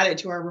to add it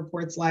to our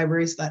reports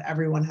library so that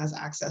everyone has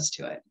access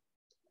to it.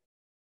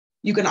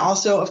 You can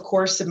also, of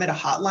course, submit a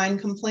hotline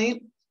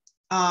complaint.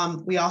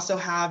 We also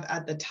have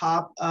at the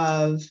top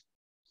of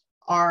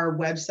our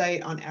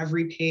website on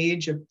every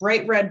page a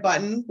bright red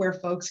button where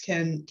folks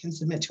can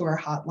submit to our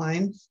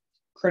hotline,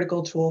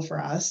 critical tool for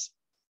us.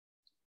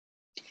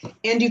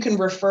 And you can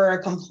refer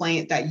a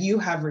complaint that you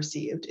have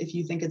received if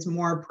you think it's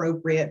more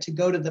appropriate to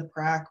go to the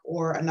PRAC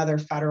or another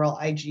federal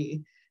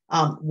IG.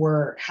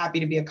 We're happy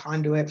to be a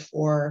conduit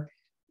for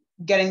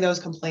getting those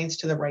complaints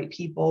to the right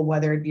people,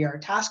 whether it be our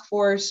task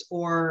force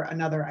or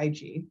another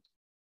IG.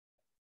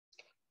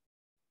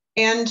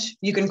 And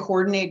you can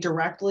coordinate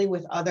directly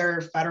with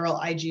other federal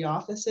IG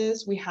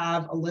offices. We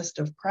have a list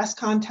of press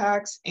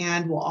contacts,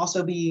 and we'll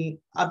also be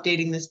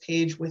updating this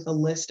page with a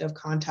list of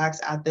contacts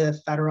at the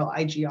federal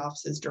IG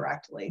offices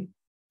directly.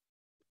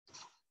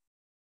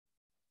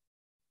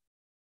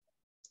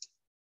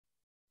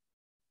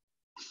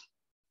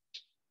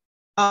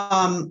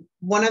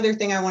 One other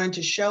thing I wanted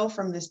to show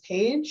from this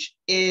page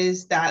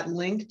is that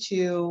link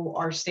to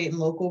our state and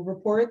local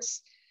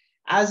reports.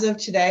 As of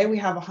today, we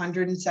have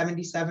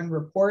 177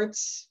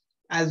 reports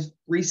as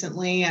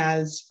recently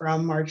as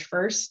from March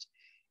 1st.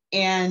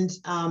 And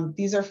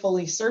these are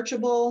fully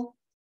searchable.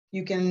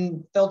 You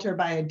can filter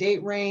by a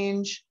date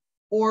range,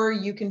 or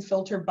you can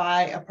filter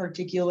by a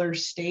particular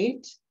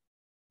state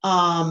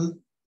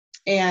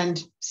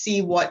and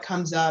see what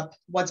comes up,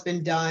 what's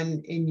been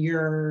done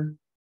in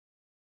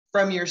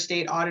from your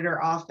state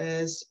auditor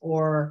office,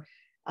 or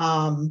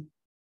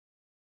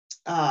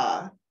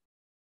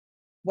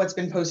what's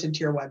been posted to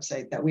your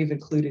website that we've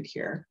included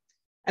here.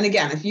 And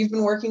again, if you've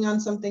been working on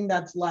something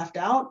that's left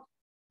out,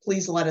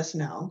 please let us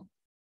know.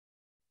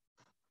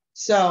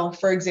 So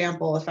for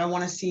example, if I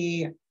want to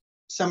see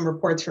some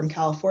reports from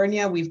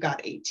California, we've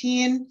got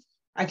 18.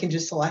 I can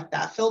just select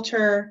that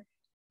filter,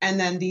 and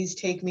then these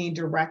take me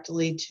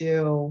directly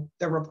to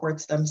the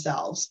reports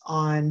themselves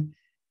on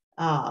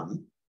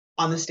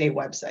the state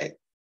website.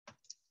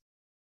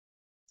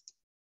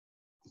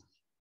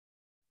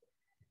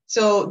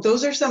 So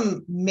those are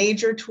some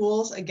major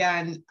tools.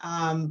 Again,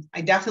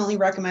 I definitely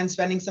recommend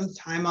spending some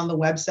time on the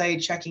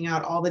website, checking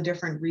out all the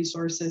different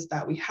resources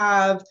that we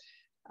have,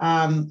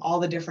 all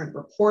the different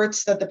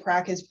reports that the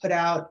PRAC has put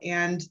out,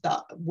 and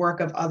the work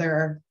of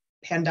other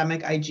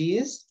pandemic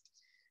IGs.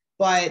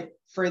 But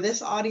for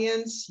this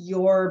audience,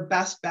 your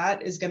best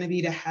bet is going to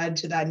be to head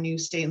to that new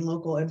state and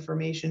local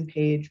information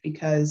page,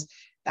 because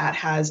that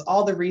has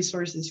all the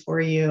resources for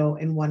you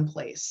in one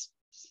place.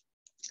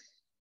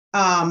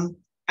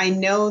 I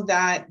know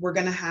that we're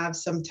going to have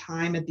some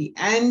time at the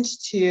end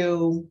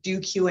to do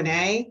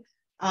Q&A,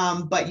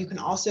 but you can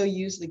also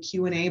use the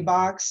Q&A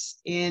box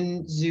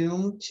in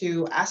Zoom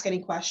to ask any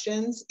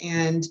questions.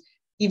 And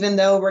even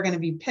though we're going to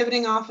be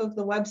pivoting off of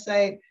the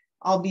website,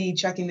 I'll be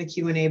checking the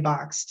Q&A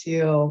box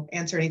to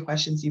answer any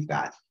questions you've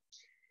got.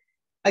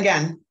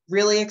 Again,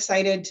 really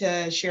excited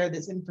to share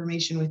this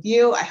information with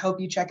you. I hope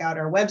you check out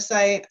our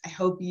website. I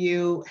hope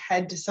you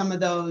head to some of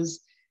those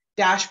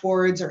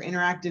dashboards or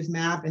interactive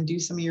map and do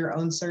some of your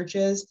own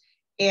searches.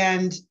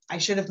 And I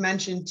should have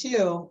mentioned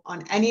too,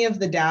 on any of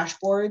the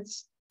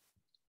dashboards,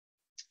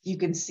 you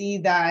can see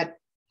that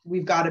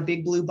we've got a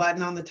big blue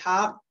button on the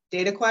top.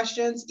 Data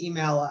questions,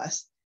 email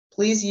us.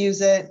 Please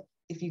use it.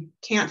 If you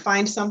can't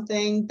find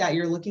something that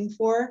you're looking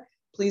for,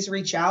 please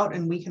reach out,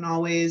 and we can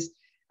always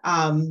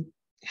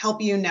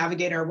help you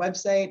navigate our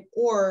website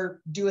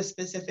or do a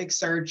specific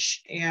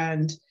search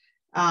and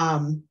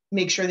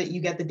make sure that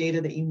you get the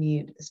data that you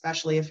need,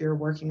 especially if you're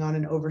working on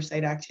an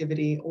oversight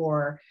activity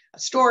or a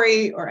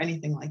story or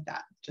anything like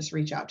that. Just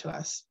reach out to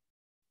us.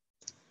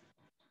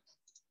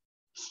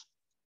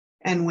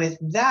 And with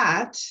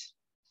that,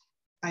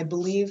 I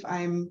believe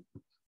I'm,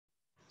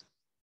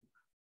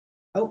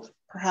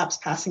 perhaps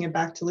passing it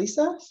back to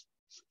Lisa.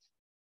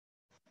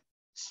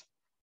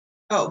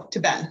 Oh, to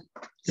Ben.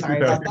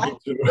 Sorry about that.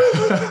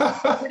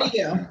 Over to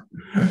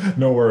you.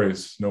 No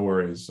worries, no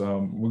worries.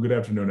 Well, good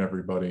afternoon,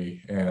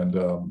 everybody. And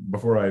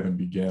before I even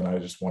begin, I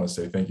just want to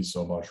say thank you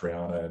so much,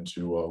 Rihanna, and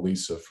to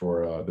Lisa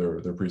for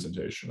their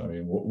presentation. I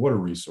mean, what a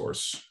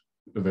resource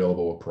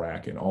available at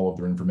PRAC, and all of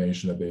their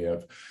information that they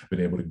have been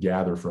able to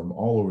gather from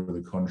all over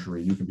the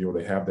country. You can be able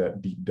to have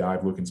that deep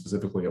dive looking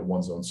specifically at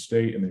one's own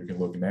state, and then you can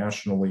look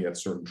nationally at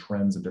certain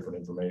trends and different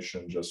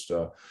information. Just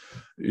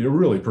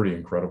really pretty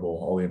incredible,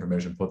 all the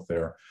information put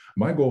there.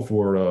 My goal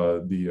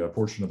for the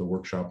portion of the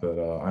workshop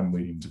that I'm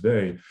leading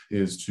today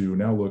is to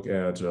now look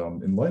at,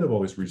 in light of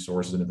all these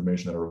resources and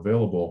information that are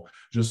available,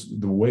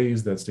 just the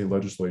ways that state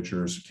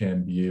legislatures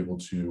can be able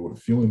to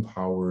feel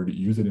empowered,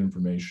 use that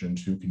information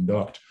to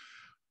conduct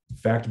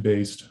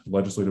fact-based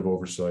legislative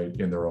oversight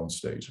in their own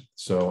state.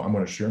 So I'm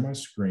going to share my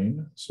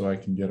screen so I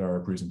can get our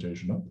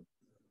presentation up.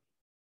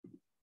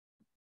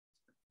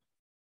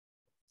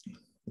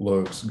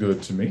 Looks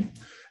good to me.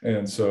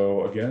 And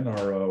so again,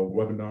 our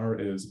webinar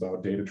is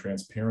about data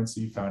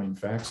transparency, finding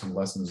facts and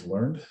lessons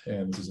learned.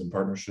 And this is in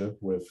partnership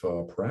with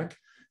PRAC.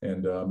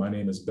 And my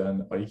name is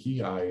Ben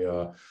Eike.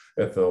 I,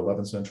 at the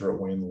Levin Center at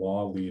Wayne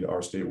Law, lead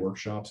our state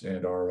workshops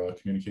and our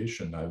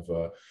communication. I've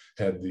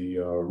had the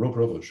real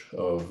privilege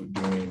of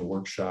doing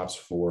workshops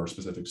for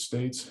specific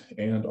states,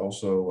 and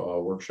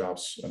also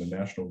workshops on a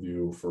national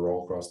view for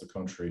all across the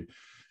country.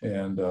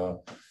 And a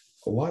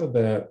lot of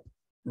that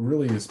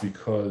really is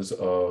because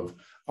of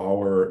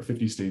our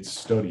 50 state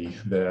study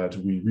that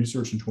we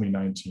researched in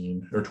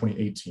 2019 or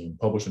 2018,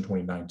 published in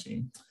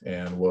 2019.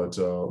 And what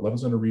Levin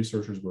Center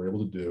researchers were able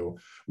to do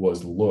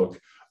was look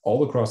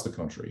all across the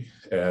country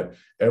at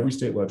every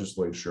state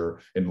legislature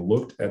and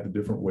looked at the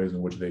different ways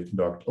in which they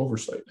conduct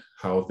oversight,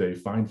 how they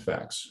find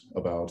facts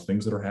about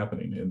things that are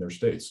happening in their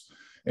states.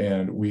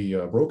 And we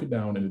broke it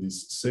down into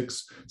these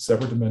 6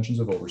 separate dimensions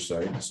of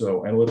oversight.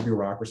 So analytic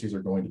bureaucracies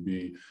are going to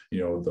be,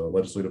 the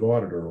legislative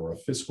auditor or a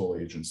fiscal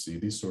agency,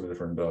 these sort of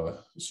different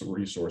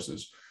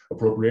resources.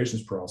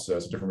 Appropriations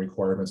process, different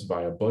requirements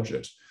via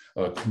budget.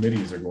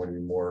 Committees are going to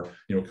be more,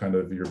 kind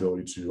of your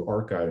ability to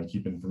archive and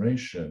keep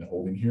information,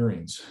 holding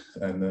hearings.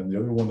 And then the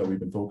other one that we've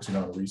been focusing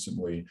on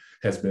recently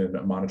has been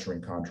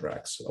monitoring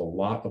contracts. A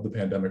lot of the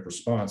pandemic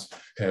response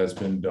has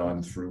been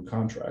done through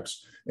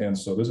contracts. And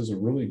so this is a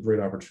really great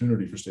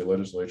opportunity for state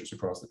legislatures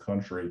across the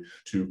country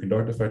to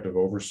conduct effective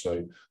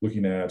oversight,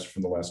 looking at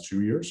from the last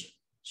 2 years,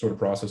 sort of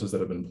processes that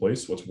have been in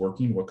place, what's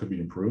working, what could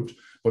be improved,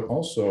 but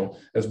also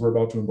as we're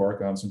about to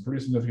embark on some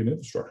pretty significant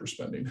infrastructure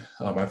spending.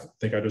 I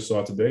think I just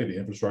saw today the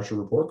infrastructure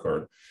report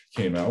card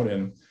came out,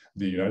 and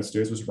the United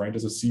States was ranked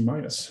as a C-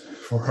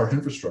 for our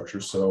infrastructure.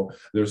 So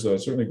there's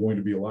certainly going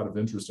to be a lot of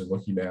interest in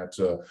looking at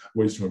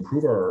ways to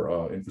improve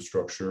our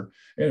infrastructure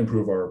and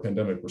improve our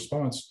pandemic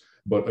response.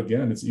 But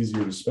again, it's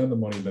easier to spend the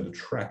money than to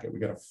track it. We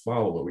got to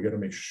follow it. We got to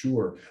make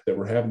sure that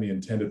we're having the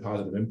intended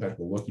positive impact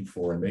we're looking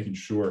for, and making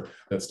sure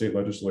that state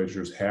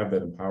legislatures have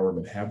that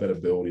empowerment, have that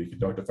ability to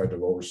conduct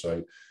effective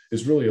oversight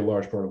is really a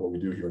large part of what we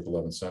do here at the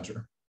Levin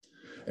Center.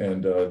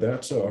 And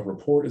that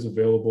report is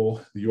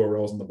available. The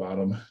URL is on the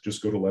bottom.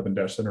 Just go to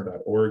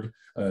levin-center.org.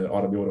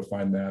 Ought to be able to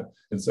find that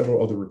and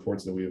several other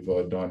reports that we've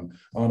done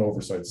on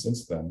oversight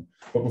since then.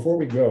 But before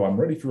we go, I'm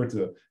ready for it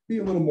to be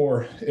a little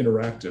more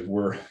interactive.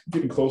 We're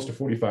getting close to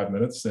 45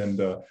 minutes and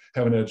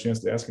haven't had a chance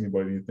to ask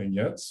anybody anything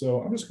yet.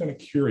 So I'm just kind of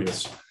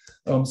curious.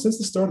 Since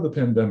the start of the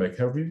pandemic,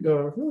 have we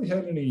really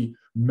had any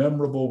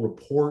memorable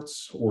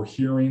reports or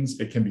hearings?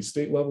 It can be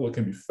state level, it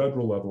can be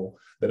federal level,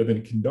 that have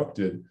been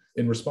conducted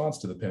in response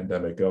to the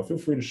pandemic. Feel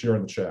free to share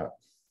in the chat.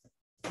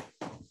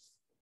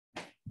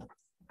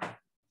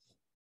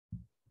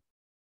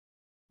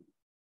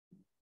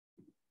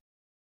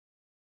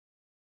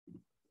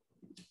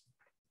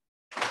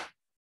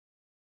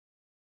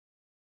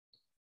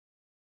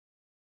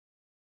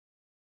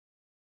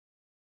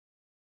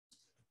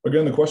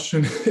 Again, the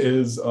question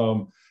is,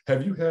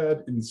 have you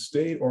had in the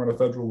state or on a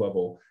federal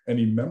level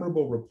any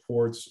memorable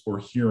reports or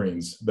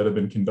hearings that have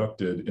been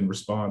conducted in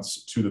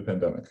response to the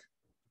pandemic?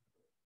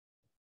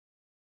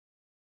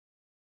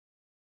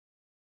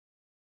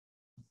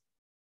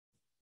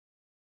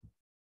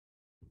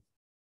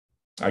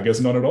 I guess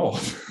none at all.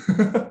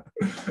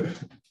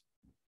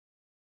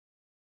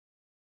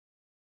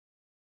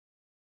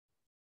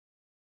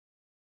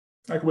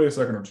 I can wait a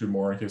second or two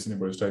more in case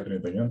anybody's typed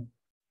anything in.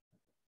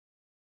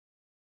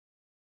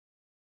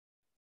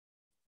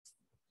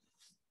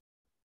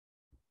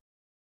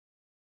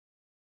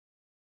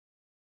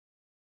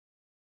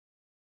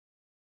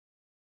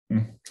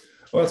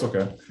 Well, that's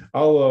okay.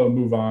 I'll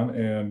move on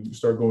and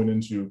start going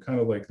into kind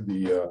of like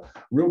the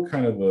real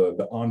kind of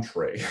the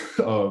entree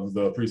of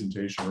the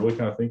presentation, really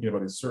kind of thinking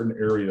about these certain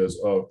areas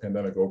of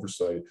pandemic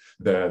oversight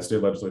that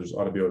state legislators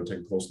ought to be able to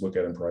take a close look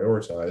at and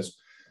prioritize.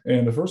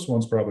 And the first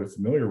one's probably a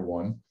familiar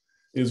one,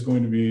 is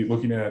going to be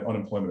looking at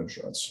unemployment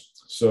insurance.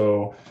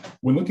 So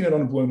when looking at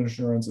unemployment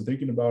insurance and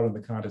thinking about it in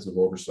the context of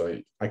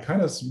oversight, I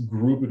kind of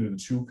group it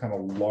into 2 kind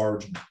of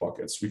large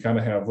buckets. We kind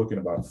of have looking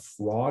about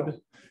fraud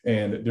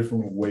and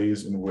different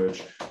ways in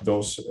which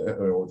those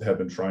have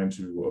been trying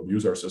to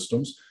abuse our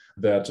systems.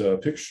 That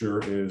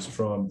picture is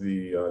from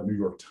the New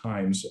York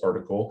Times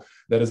article.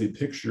 That is a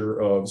picture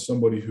of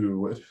somebody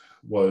who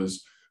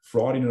was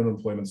frauding an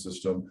unemployment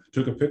system,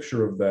 took a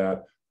picture of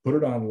that, put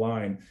it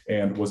online,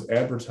 and was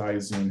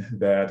advertising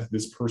that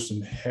this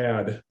person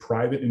had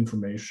private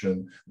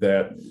information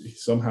that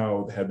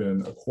somehow had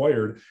been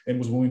acquired and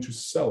was willing to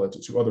sell it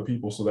to other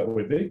people so that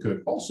way they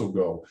could also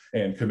go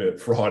and commit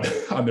fraud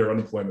on their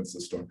unemployment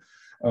system.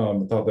 I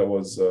thought that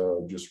was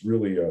just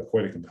really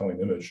quite a compelling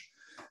image.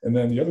 And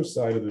then the other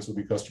side of this would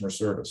be customer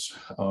service.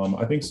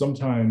 I think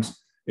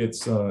sometimes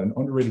it's an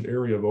underrated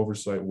area of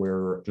oversight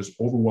where just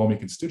overwhelming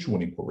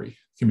constituent inquiry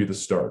can be the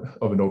start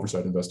of an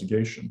oversight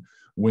investigation.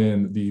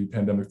 When the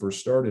pandemic first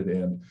started,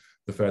 and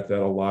the fact that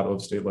a lot of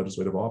state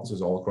legislative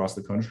offices all across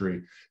the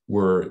country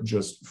were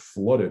just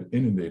flooded,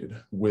 inundated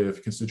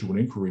with constituent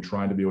inquiry,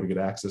 trying to be able to get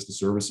access to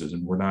services,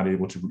 and were not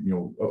able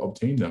to,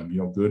 obtain them.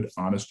 Good,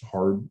 honest,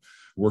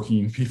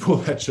 hard-working people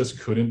that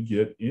just couldn't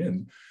get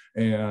in.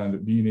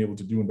 And being able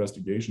to do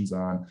investigations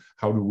on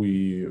how do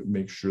we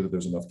make sure that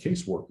there's enough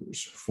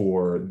caseworkers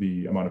for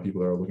the amount of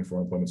people that are looking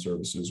for employment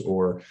services,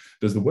 or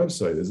does the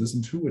website, is this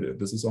intuitive?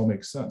 Does this all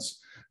make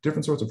sense?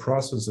 Different sorts of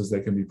processes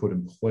that can be put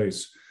in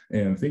place,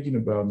 and thinking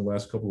about in the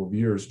last couple of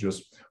years,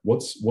 just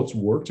what's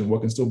worked and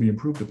what can still be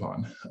improved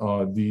upon.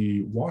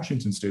 The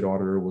Washington state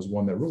auditor was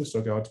one that really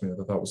stuck out to me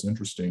that I thought was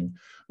interesting,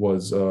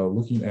 was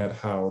looking at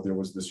how there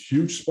was this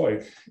huge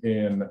spike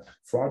in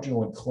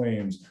fraudulent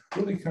claims,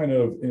 really kind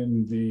of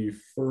in the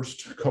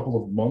first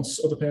couple of months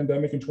of the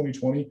pandemic in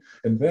 2020.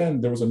 And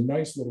then there was a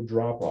nice little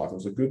drop off. It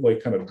was a good,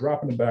 kind of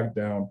dropping it back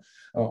down,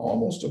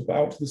 almost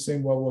about to the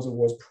same level as it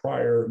was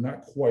prior,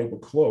 not quite,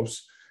 but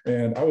close.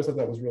 And I always thought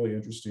that was really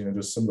interesting, and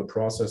just some of the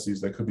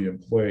processes that could be in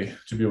play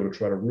to be able to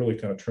try to really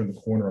kind of turn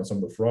the corner on some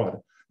of the fraud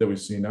that we've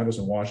seen, not just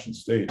in Washington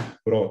State,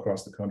 but all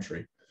across the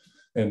country.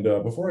 And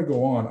before I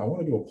go on, I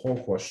want to do a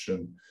poll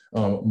question.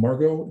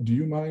 Margot, do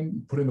you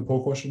mind putting the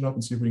poll question up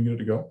and see if we can get it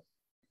to go?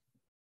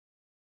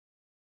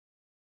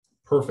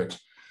 Perfect.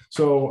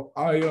 So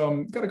I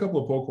got a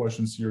couple of poll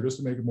questions here just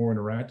to make it more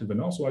interactive.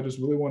 And also, I just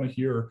really want to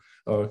hear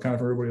kind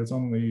of everybody that's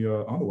on the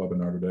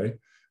webinar today.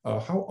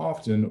 How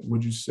often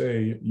would you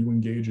say you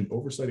engage in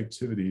oversight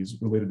activities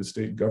related to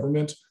state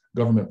government,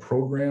 government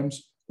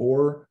programs,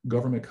 or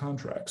government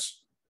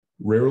contracts?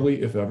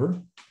 Rarely, if ever,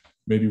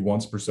 maybe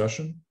once per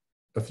session,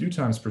 a few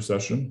times per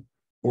session,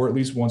 or at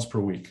least once per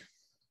week.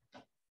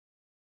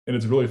 And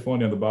it's really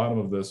funny on the bottom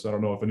of this, I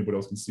don't know if anybody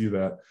else can see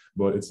that,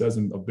 but it says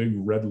in a big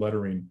red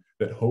lettering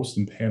that hosts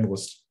and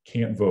panelists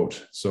can't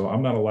vote. So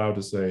I'm not allowed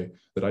to say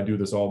that I do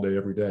this all day,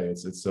 every day.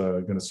 It's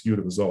going to skew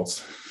the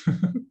results.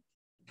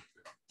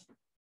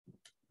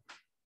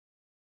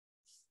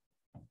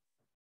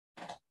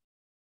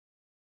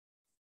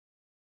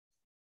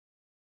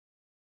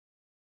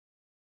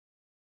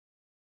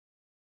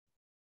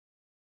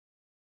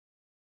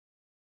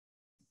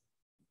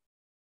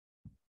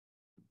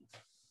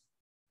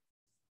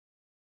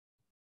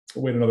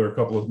 We'll wait another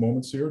couple of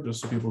moments here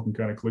just so people can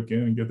kind of click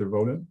in and get their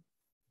vote in.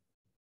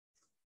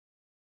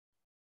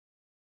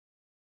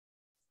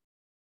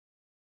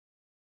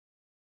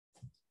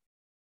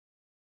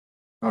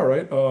 All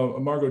right,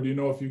 Margot, do you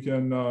know if you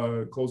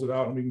can close it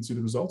out and we can see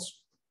the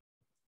results?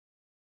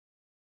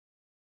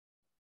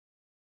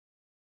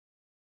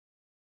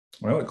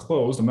 Well, it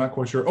closed. I'm not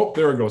quite sure. Oh,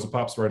 there it goes. It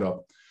pops right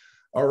up.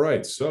 All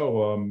right.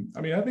 So,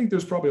 I mean, I think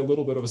there's probably a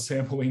little bit of a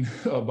sampling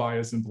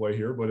bias in play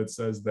here, but it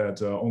says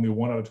that only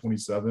 1 out of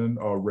 27,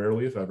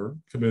 rarely, if ever,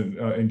 have been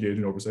engaged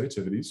in oversight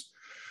activities.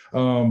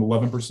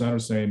 11% are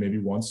saying maybe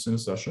once in a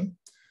session.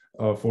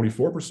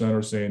 44%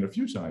 are saying a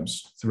few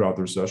times throughout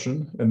their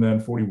session, and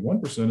then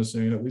 41% is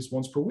saying at least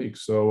once per week.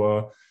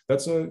 So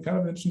that's a kind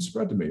of an interesting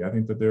spread to me. I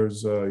think that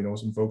there's you know,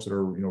 some folks that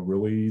are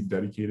really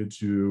dedicated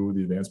to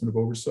the advancement of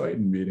oversight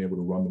and being able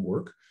to run the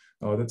work.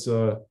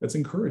 That's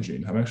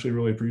encouraging. I'm actually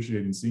really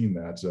appreciating seeing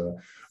that.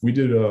 We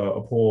did a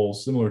poll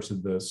similar to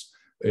this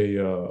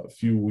a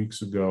few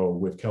weeks ago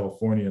with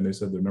California, and they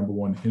said the number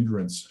one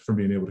hindrance from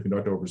being able to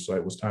conduct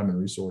oversight was time and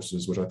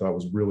resources, which I thought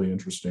was really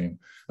interesting,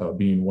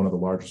 being one of the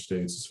largest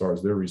states as far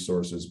as their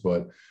resources.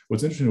 But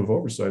what's interesting with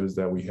oversight is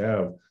that we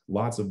have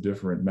lots of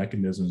different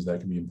mechanisms that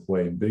can be in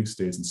play in big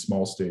states and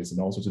small states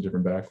and all sorts of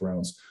different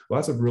backgrounds.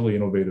 Lots of really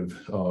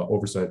innovative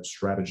oversight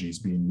strategies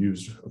being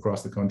used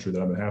across the country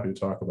that I'm happy to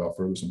talk about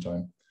further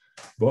sometime.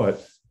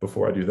 But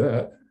before I do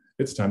that,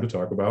 it's time to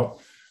talk about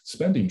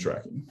spending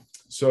tracking.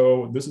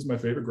 So this is my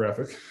favorite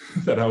graphic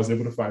that I was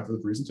able to find for the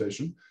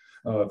presentation.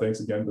 Thanks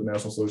again to the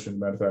National Association of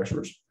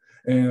Manufacturers.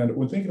 And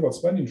when thinking about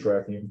spending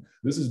tracking,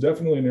 this is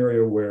definitely an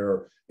area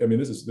where, I mean,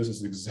 this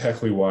is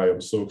exactly why I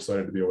was so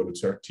excited to be able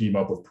to team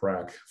up with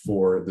PRAC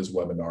for this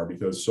webinar,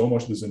 because so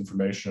much of this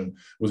information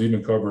was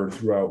even covered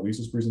throughout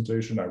Lisa's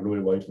presentation. I really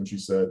liked when she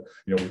said,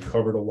 you know, we've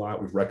covered a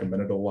lot, we've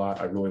recommended a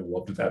lot. I really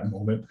loved that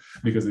moment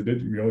because it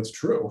did, you know, it's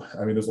true.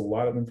 I mean, there's a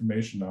lot of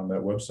information on that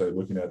website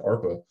looking at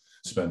ARPA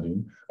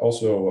spending.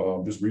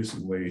 Also, just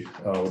recently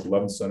with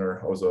Levin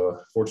Center, I was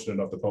fortunate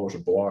enough to publish a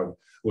blog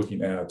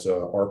looking at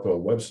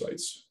ARPA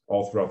websites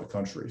all throughout the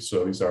country.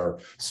 So these are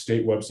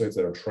state websites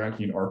that are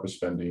tracking ARPA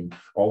spending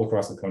all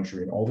across the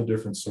country and all the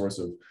different sorts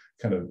of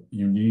kind of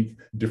unique,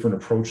 different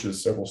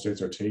approaches several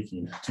states are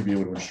taking to be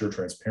able to ensure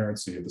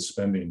transparency of the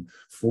spending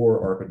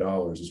for ARPA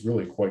dollars is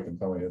really quite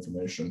compelling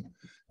information.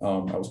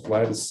 I was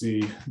glad to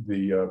see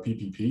the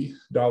PPP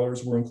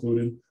dollars were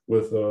included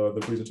with the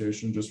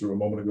presentation just a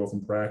moment ago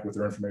from PRAC with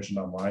their information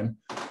online.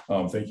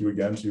 Thank you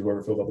again to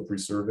whoever filled out the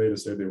pre-survey to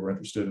say they were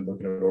interested in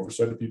looking at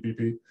oversight of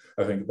PPP.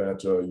 I think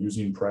that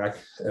using PRAC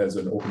as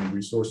an open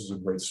resource is a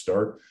great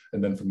start.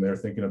 And then from there,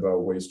 thinking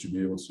about ways to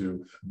be able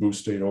to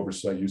boost state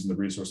oversight using the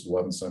resources of the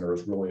Levin Center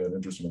is really an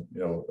interesting,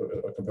 you know,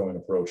 a compelling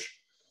approach.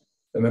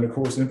 And then of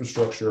course,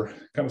 infrastructure,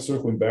 kind of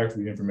circling back to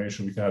the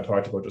information we kind of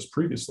talked about just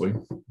previously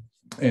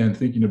and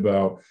thinking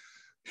about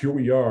here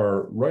we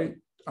are right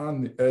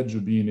on the edge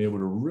of being able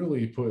to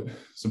really put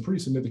some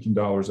pretty significant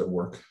dollars at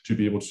work to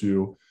be able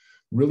to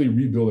really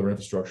rebuild our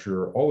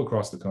infrastructure all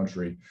across the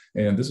country.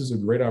 And this is a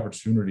great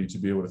opportunity to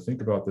be able to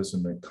think about this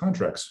in the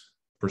contracts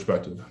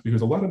perspective,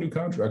 because a lot of new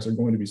contracts are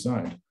going to be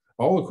signed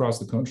all across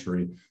the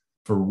country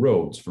for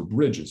roads, for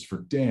bridges, for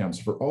dams,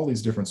 for all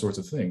these different sorts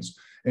of things.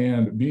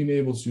 And being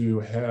able to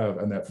have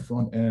on that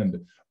front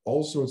end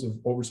all sorts of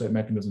oversight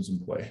mechanisms in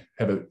play,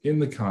 have it in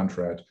the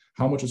contract,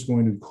 how much it's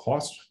going to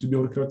cost to be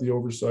able to conduct the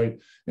oversight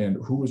and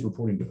who is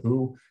reporting to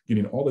who,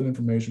 getting all that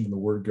information from the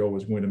word go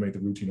is going to make the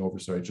routine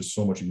oversight just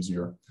so much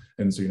easier.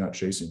 And so you're not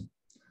chasing.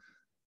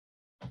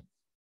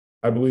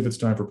 I believe it's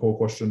time for poll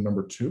question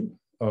number 2.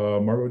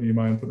 Margot, do you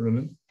mind putting it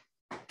in?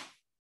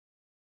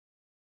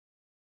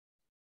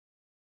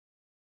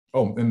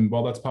 Oh, and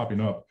while that's popping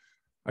up,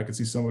 I could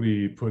see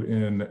somebody put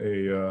in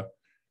a,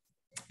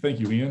 thank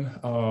you, Ian.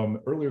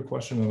 Earlier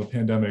question on the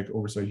pandemic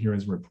oversight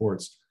hearings and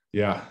reports.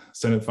 Yeah,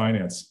 Senate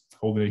Finance.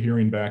 holding a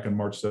hearing back on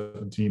March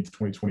 17th,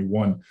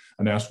 2021,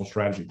 a national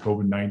strategy,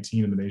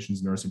 COVID-19 in the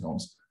nation's nursing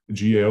homes.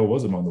 The GAO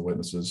was among the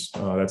witnesses.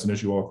 That's an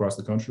issue all across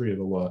the country.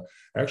 It'll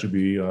actually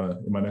be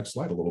in my next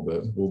slide a little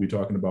bit. We'll be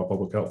talking about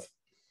public health.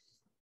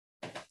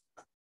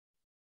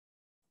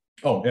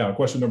 Oh yeah,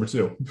 question number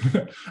 2.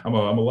 I'm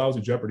a lousy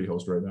Jeopardy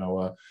host right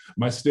now.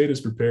 My state is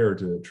prepared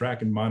to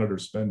track and monitor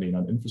spending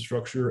on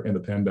infrastructure and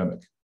the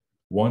pandemic.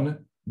 1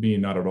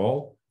 being not at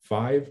all,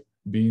 5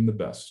 being the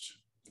best.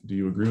 Do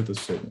you agree with this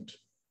statement?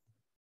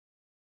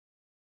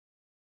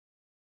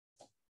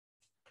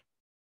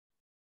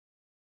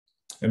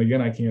 And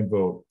again, I can't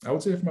vote. I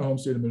would say from my home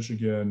state of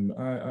Michigan,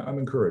 I'm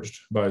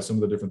encouraged by some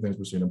of the different things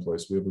we're seeing in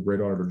place. We have a great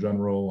auditor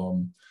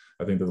general.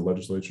 I think that the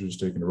legislature is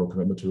taking a real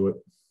commitment to it.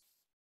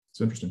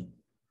 It's interesting.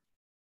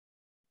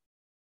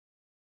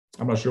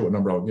 I'm not sure what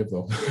number I would give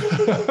though.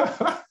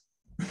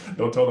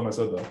 Don't tell them I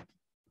said that.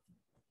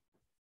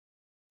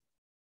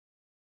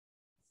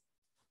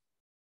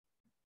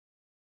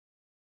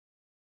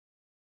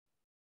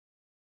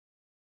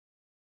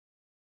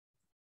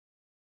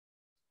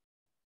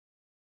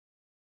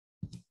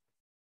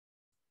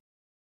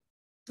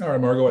 All right,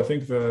 Margot, I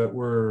think that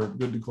we're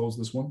good to close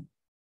this one.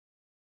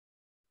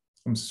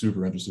 I'm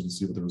super interested to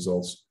see what the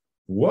results.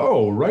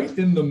 Whoa, right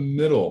in the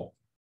middle.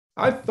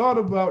 I thought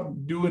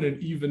about doing an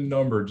even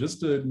number just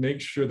to make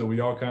sure that we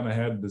all kind of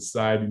had to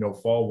decide,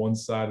 fall one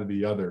side or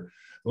the other.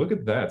 Look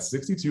at that,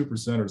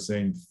 62% are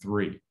saying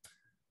 3.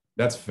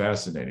 That's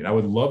fascinating. I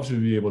would love to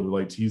be able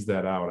to tease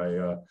that out.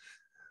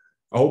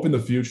 I hope in the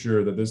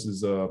future that this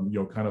is,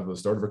 kind of the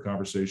start of a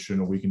conversation,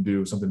 and we can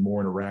do something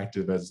more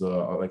interactive as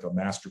like a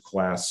master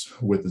class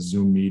with a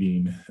Zoom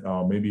meeting,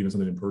 maybe even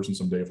something in person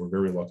someday if we're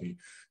very lucky,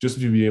 just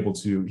to be able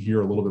to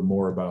hear a little bit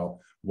more about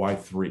why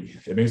 3.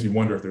 It makes me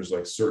wonder if there's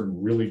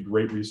certain really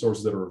great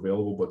resources that are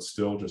available, but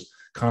still just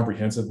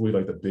comprehensively,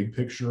 the big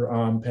picture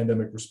on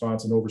pandemic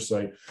response and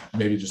oversight,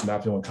 maybe just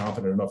not feeling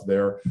confident enough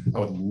there. I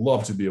would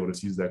love to be able to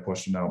tease that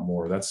question out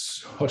more.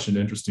 That's such an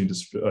interesting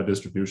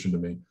distribution to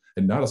me.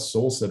 And not a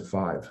soul said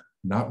 5,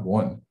 not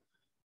 1.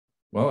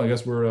 Well, I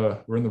guess we're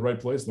in the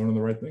right place, learning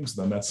the right things.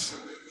 Then that's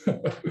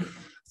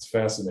it's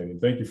fascinating.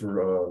 Thank you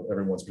for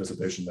everyone's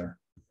participation there.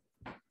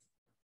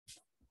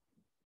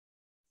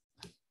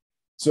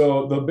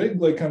 So the big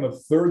kind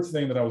of third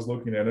thing that I was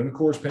looking at, and of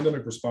course,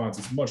 pandemic response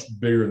is much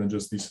bigger than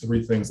just these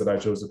 3 things that I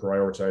chose to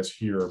prioritize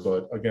here.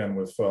 But again,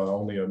 with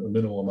only a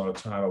minimal amount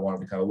of time, I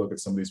wanted to kind of look at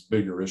some of these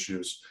bigger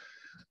issues.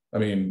 I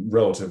mean,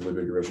 relatively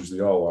bigger issues,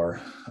 they all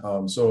are.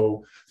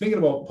 So thinking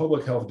about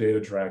public health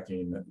data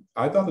tracking,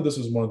 I thought that this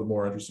was one of the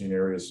more interesting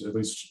areas, at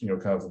least,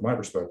 kind of from my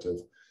perspective,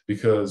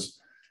 because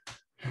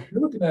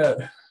you're looking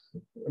at,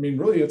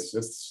 really it's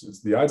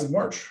the Ides of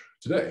March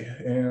today.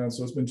 And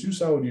so it's been 2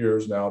 solid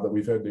years now that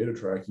we've had data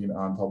tracking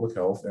on public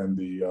health and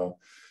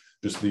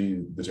just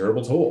the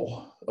terrible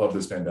toll of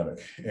this pandemic,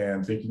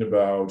 and thinking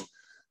about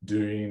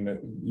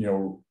doing,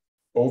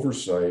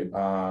 oversight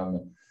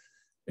on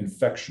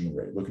infection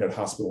rate, looking at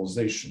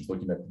hospitalizations,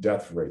 looking at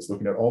death rates,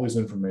 looking at all this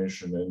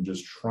information, and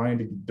just trying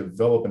to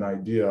develop an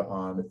idea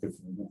on if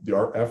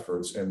our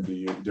efforts and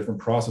the different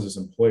processes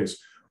in place,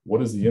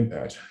 what is the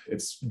impact?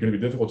 It's going to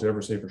be difficult to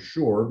ever say for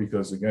sure,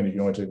 because again, you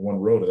can only take one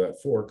road to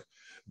that fork.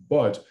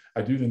 But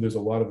I do think there's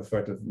a lot of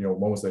effective,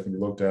 moments that can be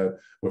looked at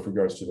with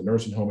regards to the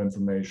nursing home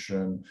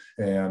information,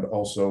 and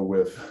also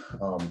with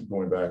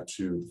going back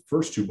to the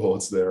first 2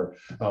 bullets there,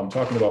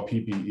 talking about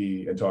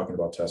PPE and talking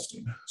about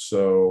testing.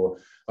 So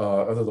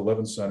at the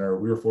Levin Center,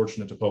 we were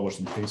fortunate to publish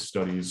some case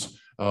studies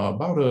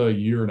about a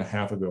year and a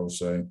half ago,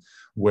 say,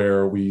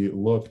 where we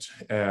looked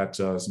at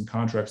some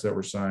contracts that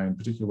were signed,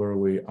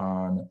 particularly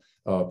on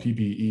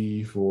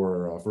PPE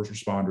for first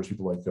responders,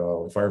 people like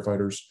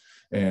firefighters,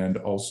 and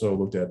also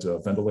looked at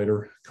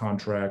ventilator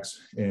contracts,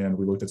 and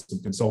we looked at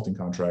some consulting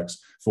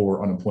contracts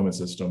for unemployment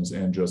systems,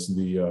 and just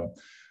the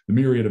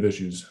myriad of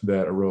issues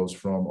that arose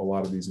from a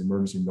lot of these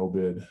emergency no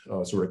bid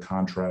sort of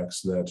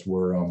contracts that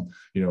were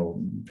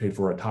paid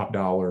for at top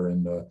dollar,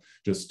 and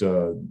just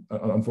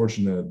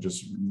unfortunate,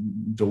 just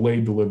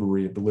delayed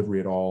delivery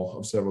at all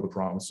of several of the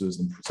promises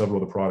and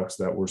several of the products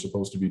that were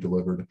supposed to be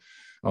delivered.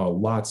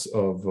 Lots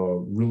of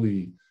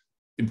really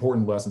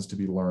important lessons to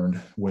be learned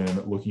when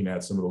looking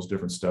at some of those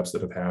different steps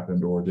that have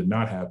happened or did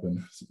not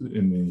happen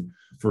in the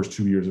first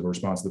 2 years of a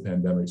response to the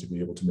pandemic, to be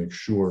able to make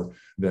sure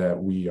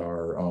that we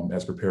are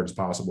as prepared as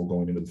possible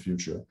going into the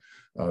future.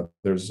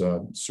 There's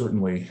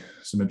certainly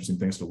some interesting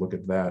things to look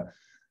at that.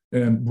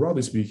 And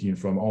broadly speaking,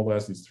 from all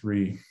these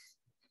 3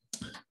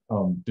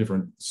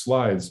 different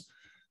slides,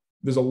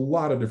 there's a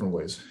lot of different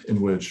ways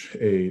in which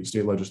a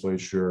state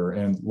legislature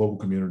and local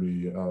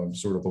community,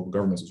 sort of local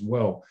governments as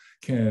well,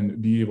 can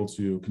be able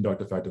to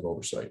conduct effective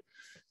oversight.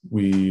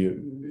 We,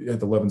 at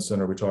the Levin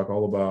Center, we talk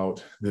all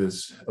about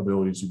this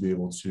ability to be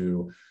able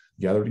to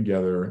gather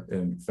together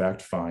and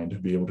fact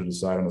find, be able to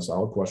decide on a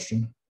solid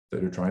question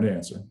that you're trying to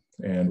answer,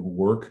 and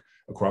work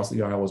across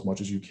the aisle as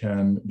much as you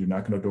can. Do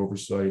not conduct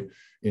oversight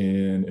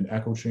in an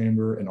echo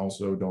chamber, and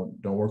also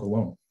don't work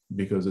alone,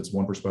 because it's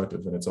one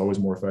perspective, and it's always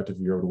more effective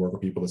if you're able to work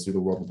with people that see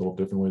the world a little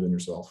differently than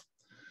yourself.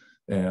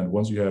 And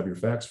once you have your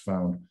facts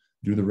found,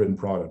 do the written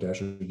product,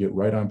 actually get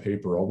right on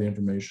paper all the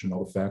information,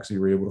 all the facts that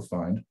you were able to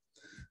find.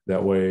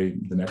 That way,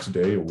 the next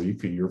day, a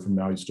week, a year from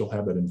now, you still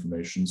have that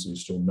information, so you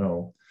still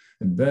know.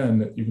 And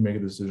then you can make a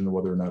decision of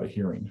whether or not a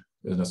hearing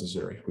is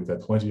necessary. We've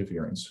had plenty of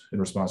hearings in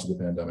response to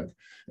the pandemic.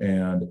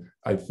 And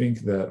I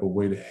think that a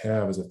way to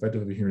have as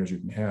effective a hearing as you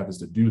can have is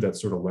to do that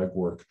sort of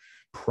legwork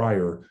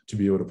prior to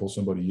be able to pull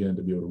somebody in,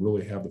 to be able to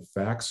really have the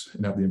facts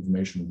and have the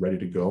information ready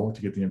to go,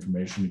 to get the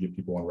information to get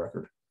people on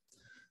record.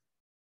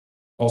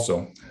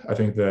 Also, I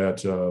think that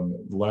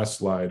the last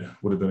slide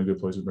would have been a good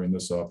place to bring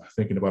this up,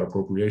 thinking about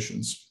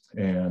appropriations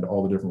and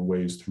all the different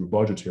ways through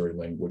budgetary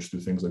language,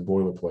 through things like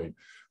boilerplate,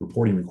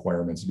 reporting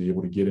requirements, to be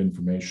able to get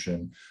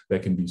information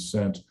that can be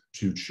sent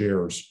to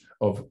chairs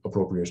of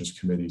appropriations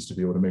committees to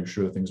be able to make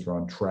sure that things are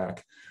on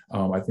track.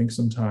 I think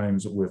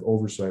sometimes with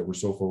oversight, we're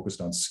so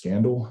focused on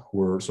scandal,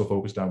 we're so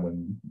focused on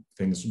when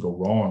things go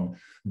wrong,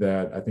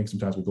 that I think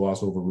sometimes we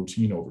gloss over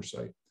routine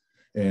oversight.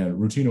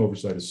 And routine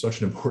oversight is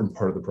such an important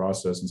part of the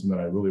process, and something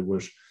that I really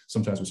wish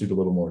sometimes received a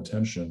little more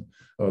attention.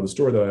 The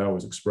story that I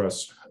always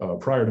express,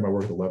 prior to my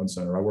work at the Levin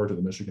Center, I worked at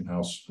the Michigan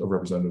House of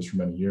Representatives for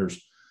many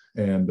years.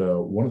 And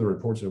one of the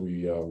reports that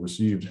we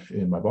received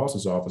in my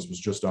boss's office was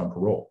just on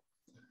parole.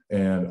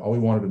 And all we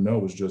wanted to know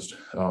was just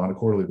on a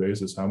quarterly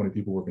basis, how many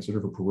people were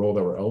considered for parole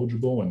that were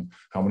eligible and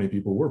how many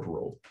people were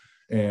paroled.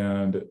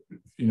 And,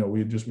 you know, we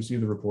had just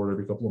received the report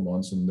every couple of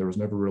months, and there was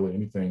never really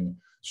anything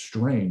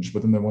strange,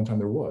 but then that one time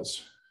there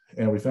was.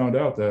 And we found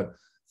out that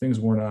things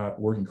were not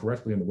working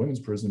correctly in the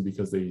women's prison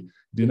because they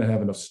didn't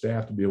have enough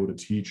staff to be able to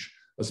teach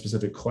a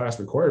specific class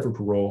required for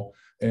parole.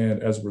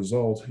 And as a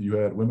result, you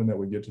had women that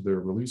would get to their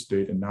release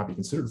date and not be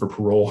considered for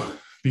parole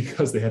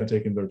because they hadn't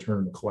taken their turn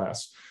in the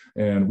class.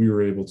 And we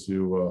were able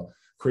to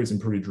create some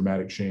pretty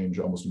dramatic change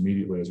almost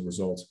immediately as a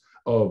result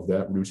of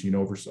that routine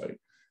oversight.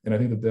 And I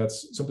think that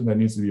that's something that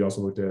needs to be also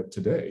looked at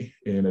today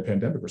in a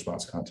pandemic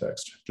response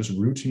context. Just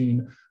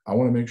routine. I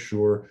want to make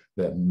sure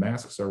that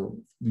masks are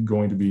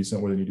going to be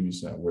sent where they need to be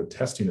sent, where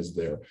testing is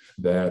there,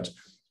 that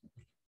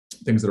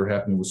things that are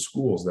happening with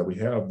schools, that we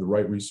have the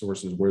right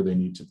resources where they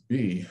need to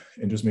be,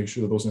 and just make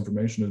sure that those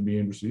information is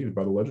being received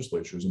by the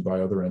legislatures and by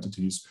other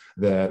entities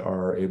that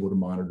are able to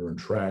monitor and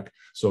track.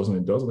 So if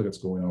something does look like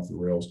it's going off the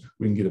rails,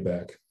 we can get it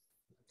back.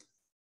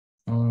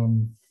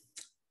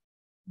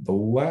 The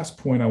last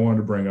point I wanted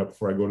to bring up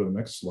before I go to the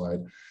next slide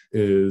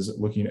is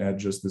looking at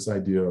just this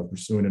idea of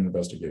pursuing an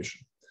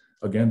investigation.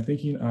 Again,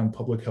 thinking on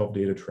public health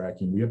data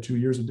tracking, we have 2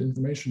 years of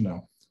information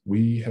now.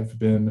 We have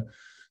been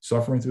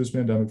suffering through this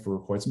pandemic for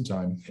quite some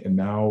time, and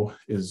now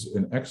is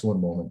an excellent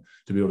moment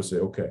to be able to say,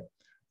 okay,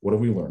 what have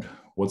we learned?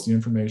 What's the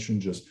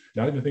information? Just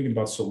not even thinking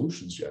about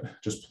solutions yet,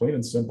 just plain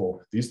and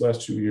simple, these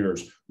last 2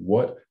 years,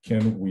 what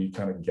can we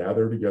kind of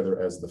gather together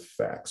as the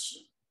facts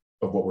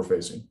of what we're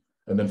facing?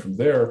 And then from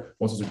there,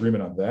 once there's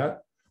agreement on that,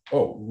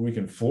 oh, we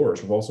can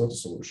flourish with all sorts of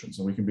solutions,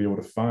 and we can be able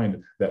to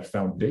find that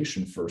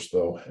foundation first,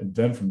 though, and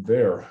then from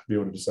there, be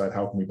able to decide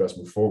how can we best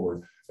move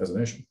forward as a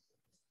nation.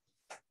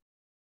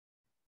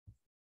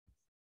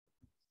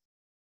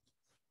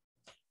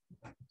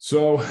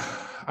 So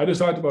I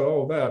just talked about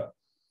all of that,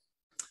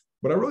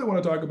 but I really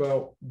want to talk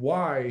about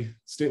why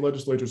state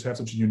legislatures have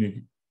such a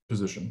unique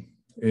position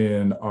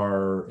in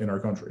our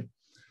country.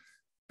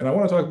 And I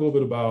want to talk a little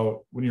bit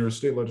about when you're a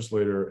state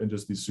legislator and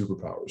just these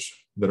superpowers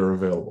that are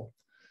available.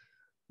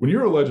 When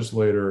you're a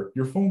legislator,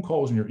 your phone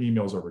calls and your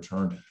emails are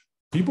returned.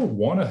 People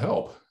want to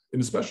help, and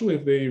especially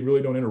if they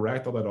really don't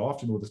interact all that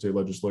often with the state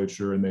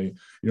legislature, and they,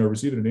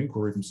 receive an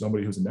inquiry from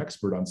somebody who's an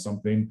expert on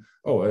something.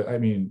 Oh, I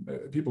mean,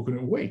 people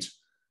couldn't wait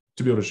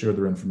to be able to share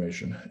their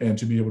information and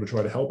to be able to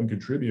try to help and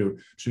contribute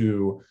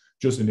to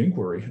just an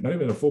inquiry, not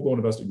even a full-blown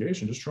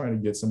investigation, just trying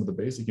to get some of the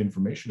basic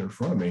information in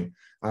front of me.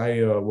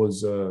 I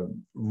was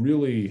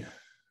really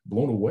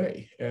blown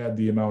away at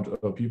the amount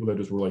of people that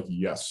just were like,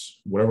 yes,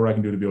 whatever I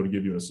can do to be able to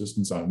give you an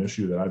assistance on an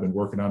issue that I've been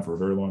working on for a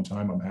very long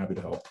time, I'm happy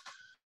to help.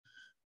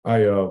 I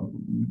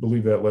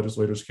believe that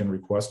legislators can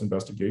request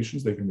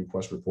investigations, they can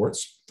request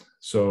reports.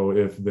 So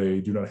if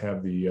they do not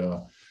have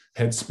the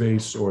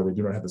headspace or they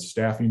do not have the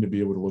staffing to be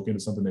able to look into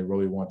something they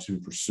really want to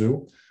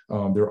pursue,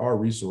 there are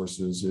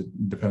resources. It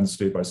depends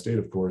state by state,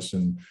 of course,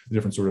 and the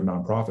different sort of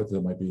nonprofits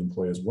that might be in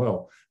play as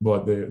well.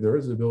 But there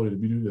is the ability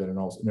to do that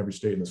in every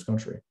state in this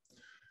country.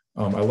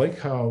 I like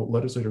how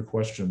legislator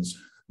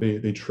questions,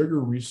 they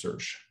trigger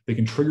research, they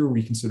can trigger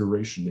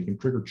reconsideration, they can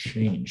trigger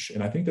change.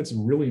 And I think that's a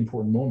really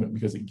important moment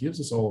because it gives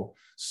us all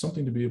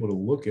something to be able to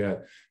look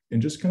at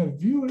and just kind of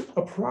view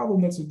a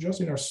problem that's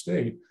adjusting our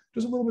state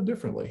just a little bit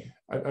differently.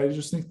 I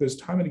just think there's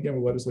time and again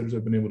where legislators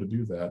have been able to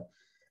do that.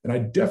 And I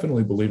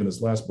definitely believe in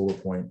this last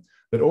bullet point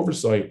that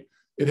oversight,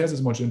 it has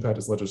as much impact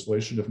as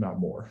legislation, if not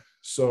more.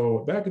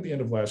 So back at the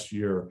end of last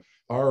year,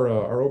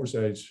 our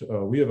oversight,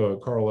 we have a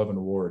Carl Levin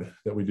Award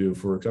that we do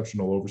for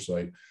exceptional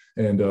oversight.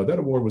 And that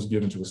award was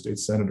given to a state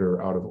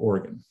senator out of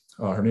Oregon.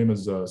 Her name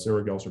is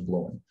Sarah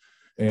Gelser-Blowen.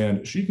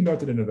 And she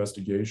conducted an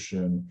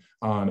investigation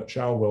on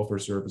child welfare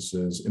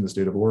services in the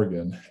state of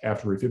Oregon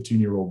after a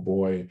 15-year-old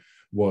boy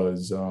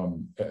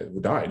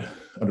died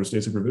under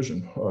state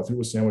supervision,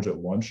 threw a sandwich at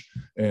lunch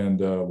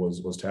and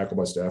was tackled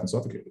by staff and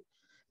suffocated.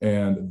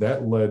 And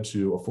that led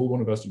to a full-blown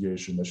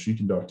investigation that she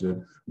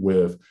conducted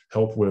with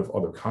help with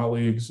other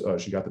colleagues.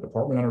 She got the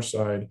department on her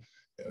side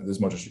as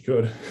much as she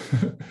could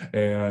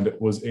and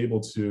was able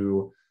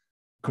to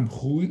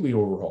completely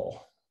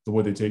overhaul the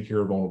way they take care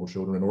of vulnerable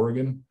children in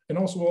Oregon and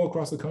also all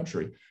across the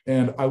country.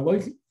 And I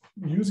like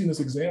using this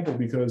example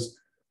because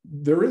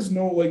there is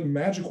no like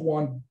magic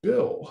wand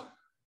bill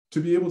to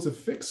be able to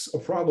fix a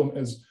problem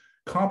as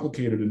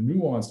complicated and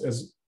nuanced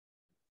as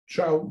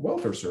child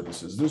welfare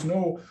services. There's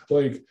no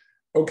like,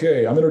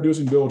 okay, I'm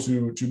introducing bill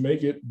to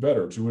make it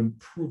better, to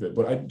improve it,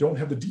 but I don't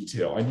have the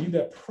detail. I need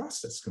that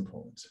process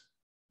component.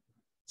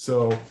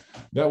 So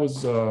that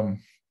was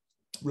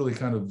really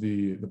kind of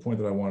the point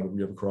that I wanted to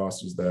get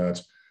across, is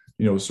that,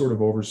 you know, sort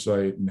of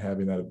oversight and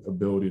having that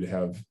ability to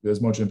have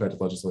as much impact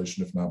of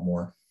legislation, if not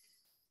more.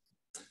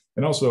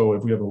 And also,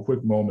 if we have a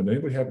quick moment,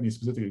 anybody have any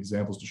specific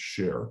examples to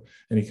share?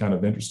 Any kind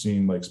of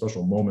interesting, like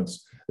special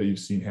moments that you've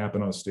seen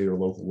happen on a state or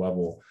local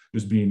level,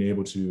 just being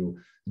able to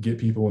get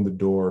people in the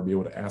door, be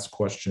able to ask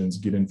questions,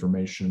 get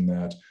information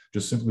that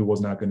just simply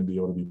was not going to be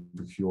able to be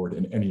procured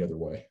in any other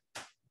way.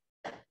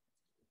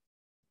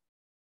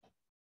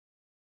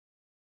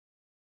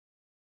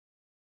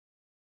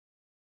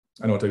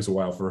 I know it takes a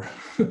while for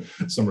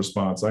some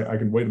response. I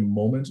can wait a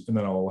moment and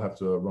then I'll have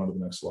to run to the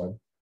next slide.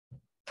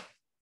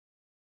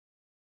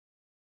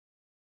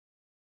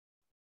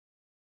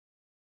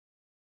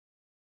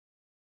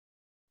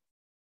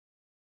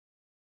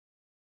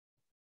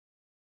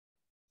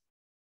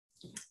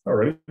 All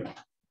right.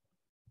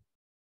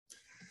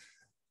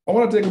 I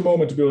want to take a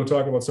moment to be able to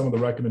talk about some of the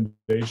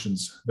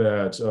recommendations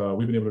that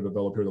we've been able to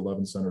develop here at the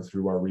Levin Center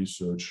through our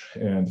research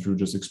and through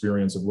just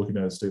experience of looking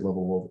at state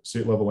level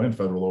and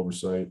federal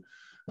oversight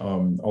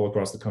all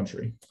across the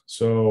country.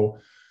 So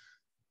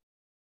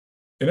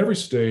in every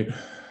state,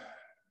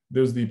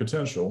 there's the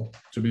potential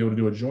to be able to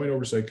do a joint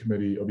oversight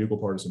committee of equal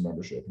partisan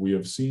membership. We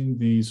have seen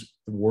these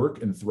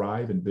work and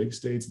thrive in big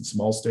states and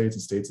small states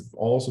and states of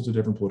all sorts of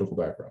different political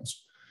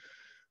backgrounds.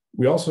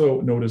 We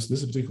also noticed,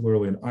 this is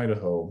particularly in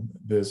Idaho,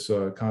 this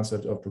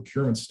concept of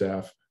procurement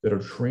staff that are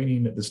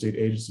training the state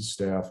agency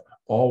staff,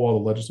 all while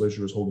the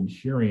legislature is holding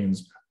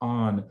hearings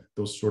on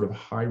those sort of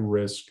high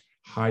risk,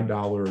 high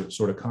dollar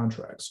sort of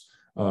contracts.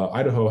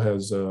 Idaho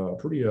has a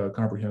pretty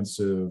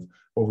comprehensive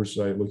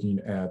oversight looking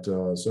at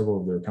several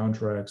of their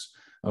contracts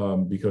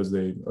because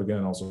they,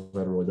 again, also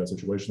had a really bad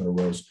situation that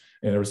arose.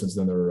 And ever since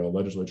then, their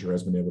legislature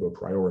has been able to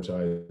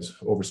prioritize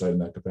oversight in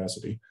that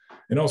capacity.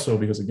 And also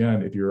because,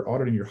 again, if you're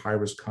auditing your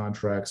high-risk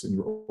contracts and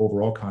your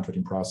overall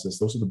contracting process,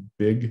 those are the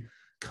big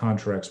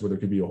contracts where there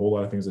could be a whole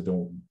lot of things that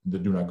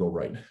do not go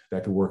right.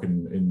 That could work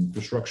in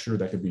infrastructure,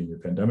 that could be in your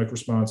pandemic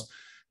response.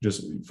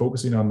 Just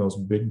focusing on those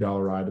big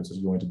dollar items is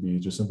going to be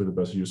just simply the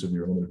best use of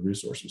your limited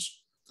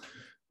resources.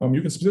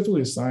 You can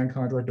specifically assign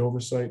contract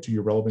oversight to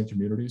your relevant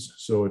communities.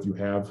 So if you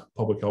have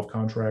public health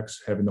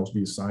contracts, having those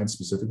be assigned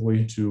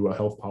specifically to a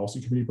health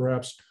policy committee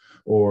perhaps,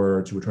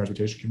 or to a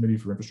transportation committee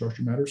for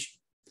infrastructure matters.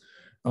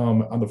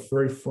 On the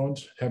very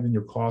front, having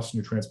your costs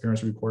and your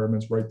transparency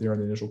requirements right there in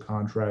the initial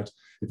contract.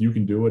 If you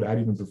can do it, I'd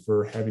even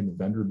prefer having the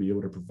vendor be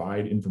able to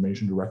provide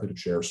information directly to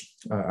chairs.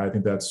 I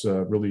think that's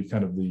really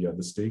kind of the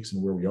stakes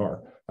and where we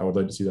are. I would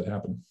like to see that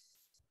happen.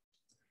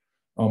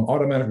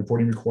 Automatic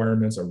reporting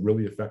requirements are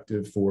really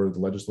effective for the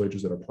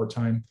legislatures that are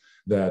part-time,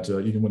 that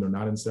even when they're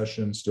not in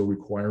session, still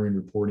requiring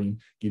reporting,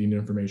 getting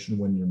information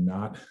when you're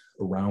not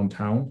around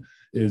town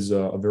is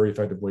a very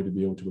effective way to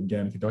be able to,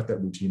 again, conduct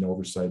that routine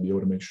oversight, be able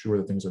to make sure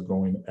that things are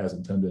going as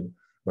intended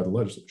by the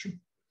legislature.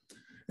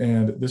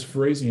 And this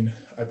phrasing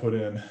I put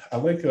in, I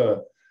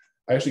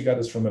actually got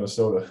this from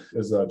Minnesota,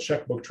 is a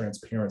checkbook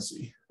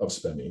transparency of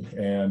spending.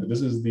 And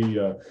this is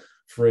the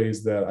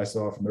phrase that I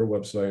saw from their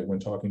website when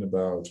talking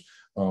about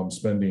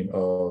spending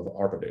of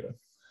ARPA data.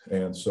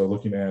 And so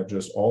looking at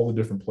just all the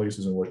different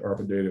places in which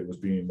ARPA data was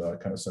being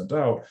kind of sent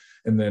out,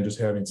 and then just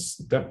having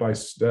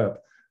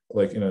step-by-step,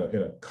 like in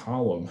a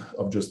column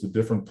of just the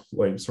different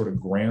sort of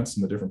grants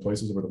and the different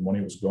places where the money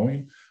was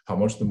going, how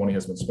much the money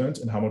has been spent,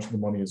 and how much of the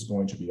money is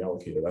going to be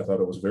allocated. I thought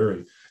it was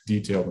very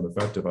detailed and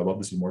effective. I'd love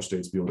to see more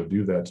states be able to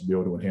do that, to be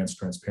able to enhance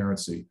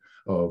transparency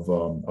of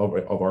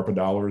ARPA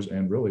dollars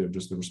and really of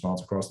just the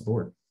response across the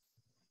board.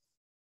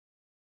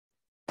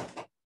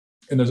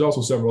 And there's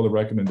also several other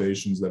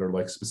recommendations that are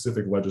like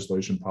specific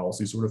legislation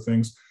policy sort of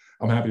things.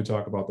 I'm happy to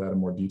talk about that in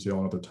more detail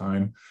another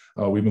time.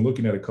 We've been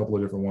looking at a couple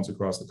of different ones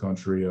across the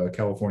country.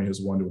 California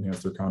has one to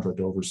enhance their contract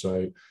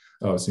oversight.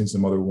 Seen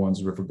some other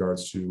ones with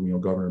regards to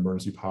government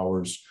emergency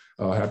powers.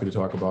 Happy to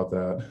talk about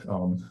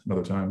that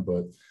another time.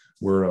 But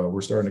we're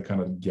starting to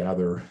kind of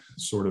gather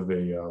sort of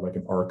a like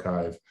an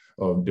archive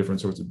of different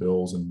sorts of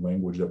bills and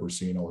language that we're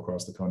seeing all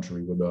across the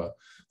country. Would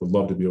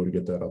love to be able to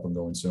get that up and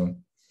going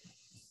soon.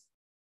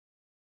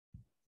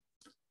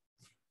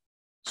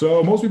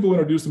 So most people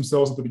introduce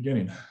themselves at the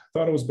beginning.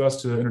 Thought it was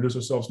best to introduce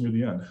ourselves near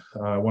the end.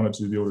 I wanted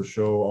to be able to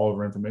show all of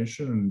our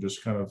information and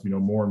just kind of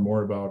more and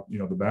more about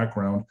the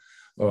background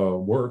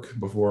work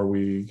before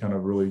we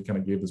really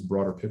gave this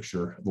broader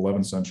picture of the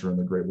Levin Center and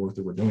the great work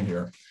that we're doing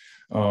here.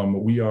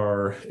 We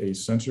are a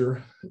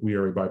center. We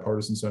are a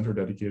bipartisan center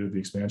dedicated to the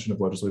expansion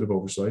of legislative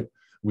oversight.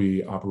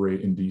 We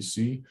operate in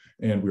DC,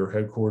 and we are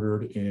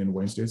headquartered in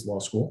Wayne State's law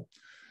school.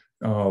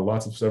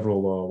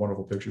 Several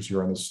wonderful pictures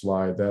here on this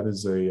slide. That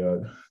is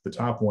the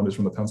top one is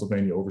from the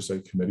Pennsylvania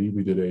Oversight Committee.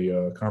 We did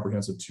a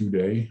comprehensive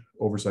 2-day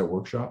oversight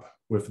workshop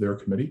with their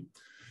committee.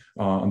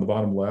 On the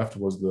bottom left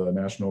was the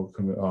National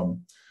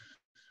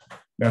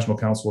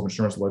Council of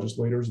Insurance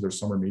Legislators, their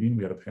summer meeting.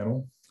 We had a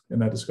panel in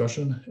that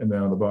discussion. And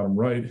then on the bottom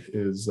right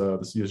is the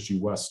CSG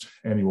West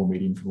annual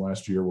meeting from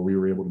last year, where we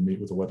were able to meet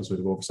with the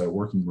Legislative Oversight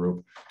Working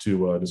Group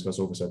to discuss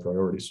oversight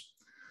priorities.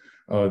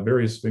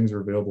 Various things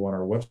are available on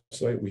our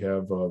website. We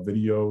have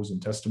videos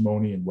and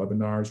testimony and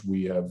webinars.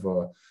 We have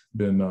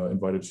been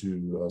invited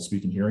to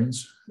speak in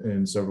hearings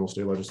in several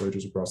state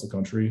legislatures across the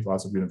country.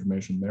 Lots of good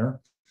information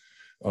there.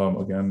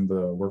 Again,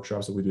 the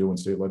workshops that we do in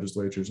state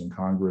legislatures and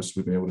Congress,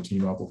 we've been able to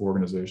team up with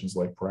organizations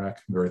like PRAC.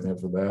 I'm very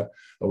thankful for that.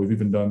 We've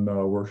even done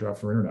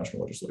workshops for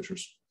international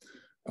legislatures.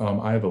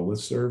 I have a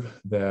listserv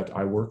that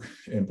I work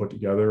and put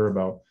together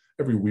about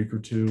every week or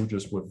two,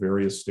 just with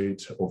various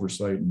state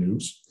oversight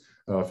news.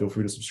 Feel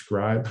free to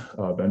subscribe,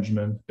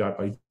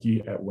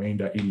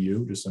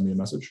 benjamin.ike@wayne.edu. Just send me a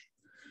message.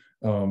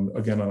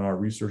 Again, on our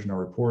research and our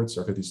reports,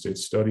 our 50-state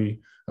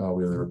study,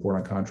 we have a report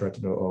on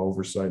contracted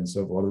oversight and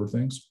several other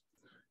things.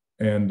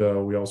 And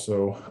we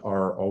also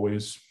are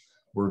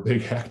we're a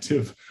big,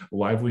 active,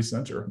 lively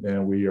center,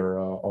 and we are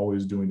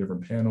always doing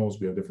different panels.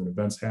 We have different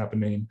events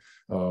happening.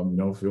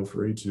 Feel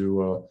free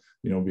to,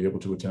 be able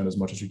to attend as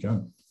much as you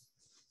can.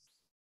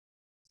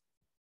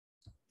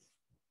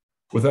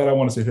 With that, I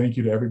want to say thank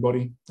you to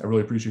everybody. I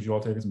really appreciate you all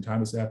taking some time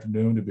this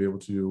afternoon to be able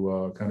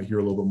to kind of hear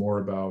a little bit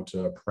more about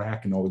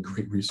PRAC and all the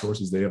great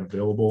resources they have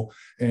available,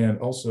 and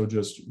also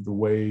just the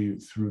way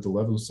through the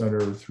Levin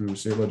Center, through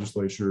state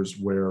legislatures,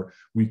 where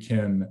we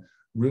can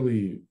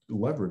really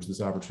leverage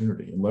this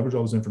opportunity and leverage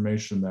all this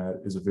information that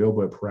is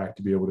available at PRAC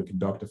to be able to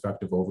conduct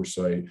effective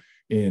oversight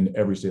in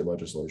every state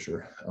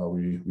legislature.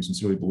 We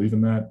sincerely believe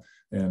in that,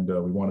 and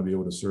we want to be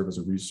able to serve as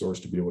a resource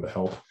to be able to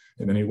help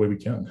in any way we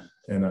can.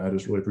 And I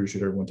just really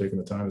appreciate everyone taking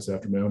the time this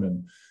afternoon.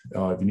 And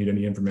if you need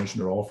any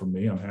information at all from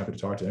me, I'm happy to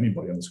talk to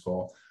anybody on this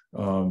call.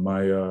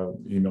 My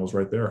email is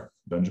right there,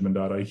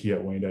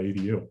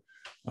 benjamin.ike@wayne.edu.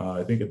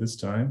 I think at this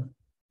time,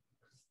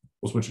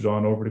 we'll switch it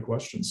on over to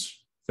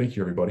questions. Thank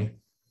you, everybody.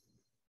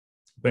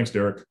 Thanks,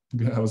 Derek.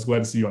 I was glad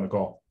to see you on the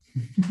call.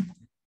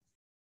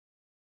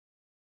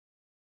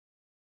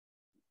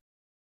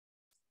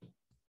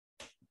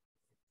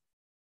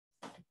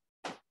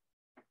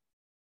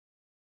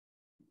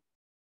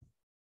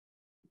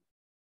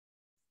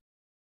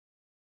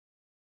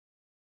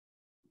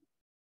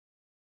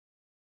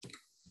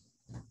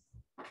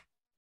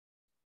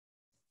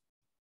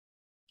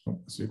 Oh, I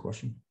see a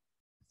question.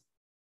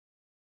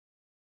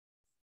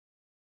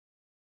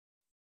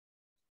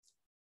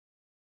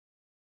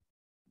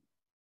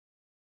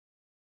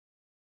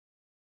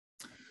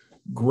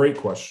 Great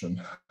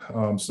question.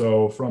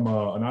 So from an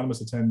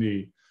anonymous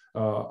attendee,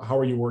 how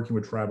are you working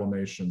with tribal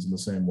nations in the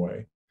same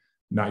way?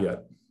 Not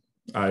yet.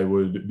 I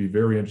would be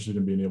very interested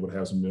in being able to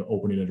have some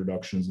opening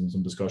introductions and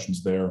some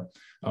discussions there.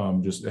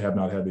 Just have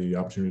not had the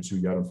opportunity to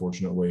yet,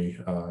 unfortunately.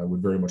 I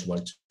would very much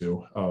like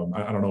to.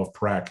 I don't know if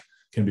PRAC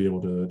can be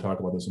able to talk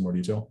about this in more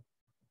detail.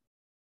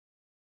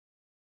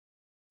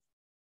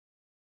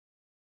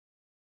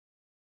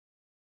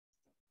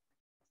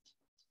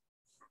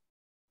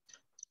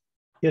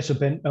 Yeah, so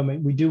Ben,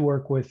 we do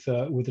work with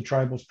the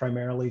tribals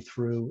primarily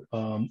through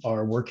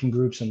our working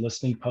groups and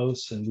listening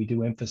posts, and we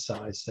do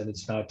emphasize that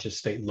it's not just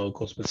state and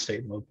locals, but state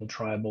and local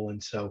tribal.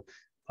 And so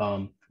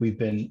we've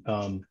been,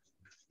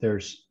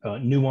 there's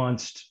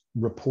nuanced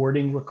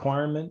reporting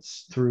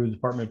requirements through the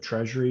Department of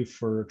Treasury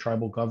for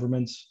tribal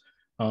governments,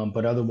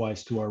 but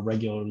otherwise to our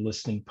regular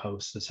listening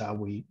posts is how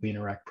we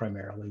interact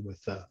primarily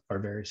with our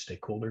various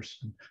stakeholders.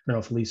 I don't know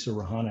if Lisa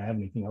or Rahana have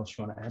anything else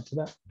you want to add to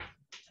that?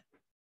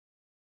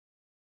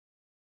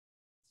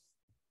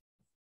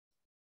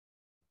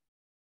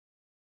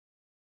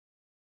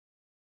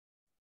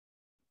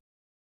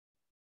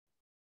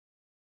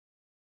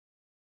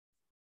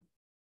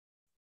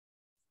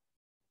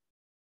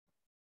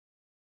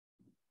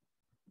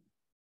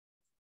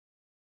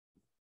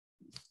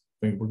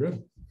 I think we're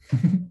good.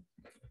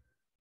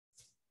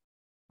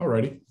 All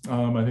righty.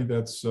 I think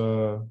that's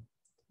kind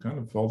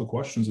of all the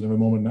questions in a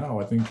moment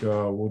now. I think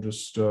we'll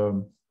just,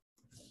 oh,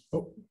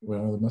 we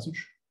have another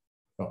message?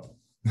 Oh,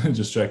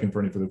 just checking for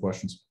any further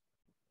questions.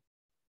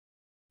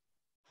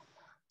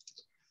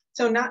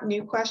 So not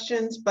new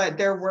questions, but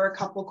there were a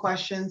couple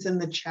questions in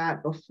the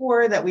chat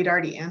before that we'd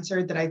already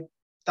answered that I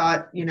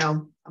thought,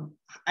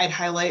 I'd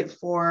highlight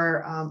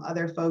for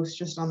other folks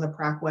just on the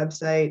PRAC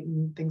website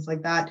and things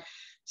like that.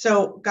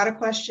 So got a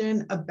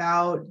question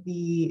about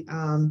the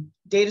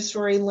data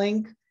story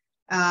link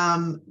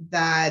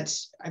that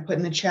I put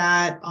in the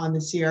chat on the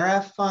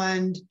CRF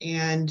fund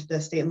and the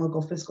state and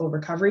local fiscal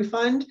recovery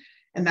fund,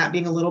 and that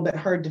being a little bit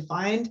hard to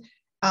find.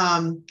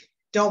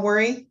 Don't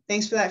worry,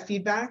 thanks for that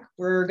feedback.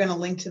 We're going to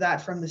link to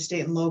that from the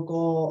state and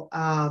local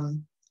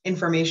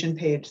information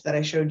page that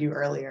I showed you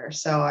earlier.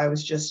 So I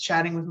was just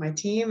chatting with my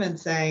team and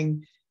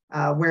saying,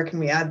 where can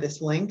we add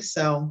this link?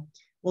 So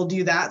we'll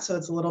do that so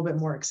it's a little bit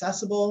more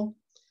accessible.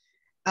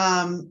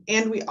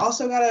 And we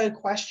also got a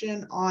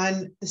question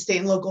on the state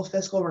and local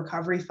fiscal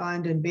recovery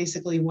fund and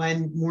basically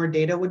when more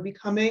data would be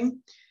coming.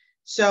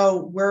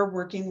 So we're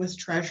working with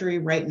Treasury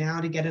right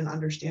now to get an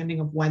understanding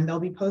of when they'll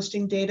be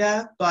posting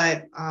data,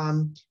 but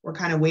we're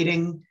kind of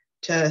waiting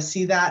to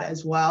see that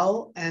as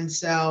well. And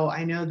so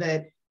I know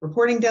that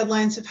reporting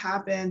deadlines have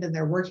happened and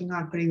they're working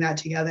on putting that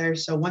together.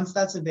 So once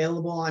that's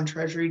available on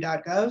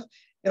treasury.gov,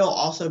 it'll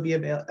also be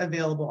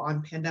available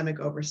on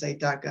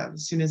pandemicoversight.gov.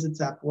 As soon as it's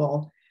up,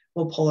 we'll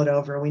pull it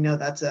over. We know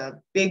that's a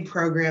big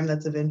program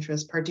that's of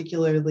interest,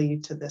 particularly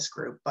to this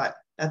group, but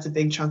that's a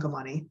big chunk of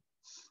money.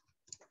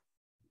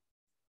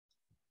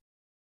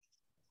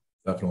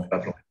 Definitely.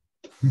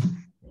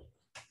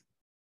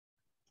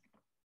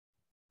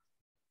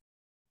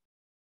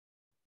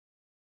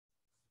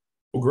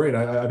 Well, great.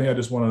 I think I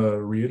just want to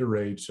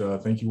reiterate,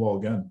 thank you all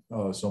again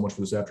so much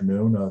for this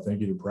afternoon. Thank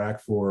you to PRAC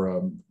for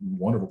a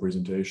wonderful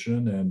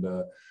presentation. And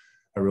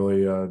I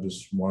really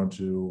just wanted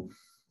to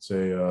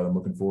say I'm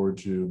looking forward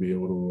to be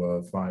able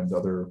to find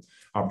other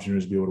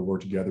opportunities to be able to work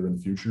together in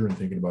the future and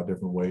thinking about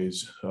different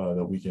ways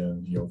that we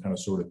can, kind of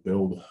sort of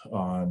build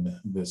on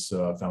this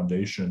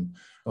foundation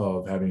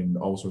of having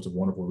all sorts of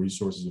wonderful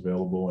resources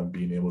available and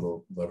being able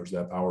to leverage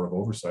that power of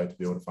oversight to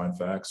be able to find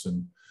facts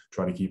and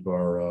try to keep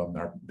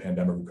our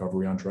pandemic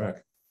recovery on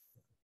track.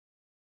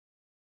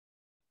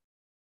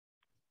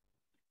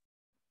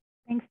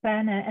 Thanks,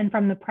 Ben. And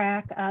from the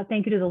PRAC,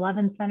 thank you to the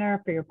Levin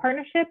Center for your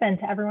partnership and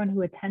to everyone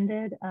who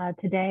attended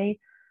today.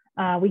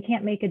 We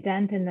can't make a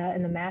dent in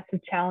the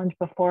massive challenge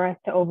before us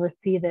to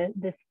oversee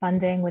this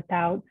funding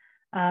without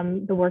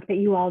the work that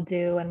you all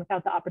do and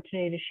without the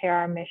opportunity to share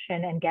our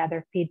mission and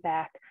gather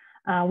feedback.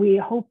 We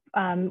hope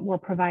we're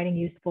providing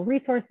useful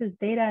resources,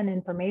 data, and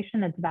information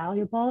that's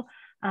valuable.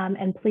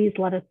 And please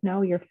let us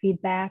know your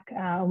feedback.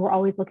 We're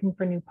always looking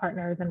for new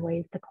partners and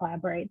ways to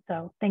collaborate.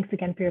 So thanks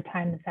again for your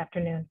time this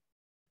afternoon.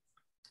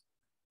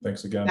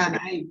 Thanks again.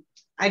 And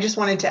I just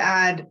wanted to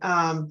add,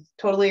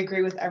 totally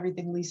agree with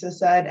everything Lisa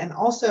said. And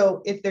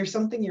also, if there's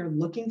something you're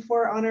looking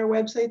for on our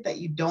website that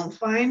you don't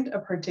find, a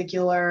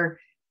particular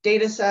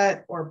data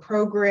set or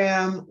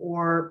program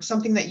or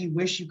something that you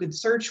wish you could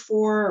search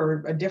for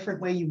or a different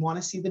way you want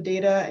to see the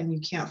data and you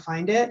can't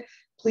find it,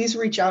 please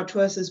reach out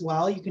to us as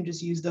well. You can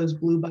just use those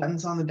blue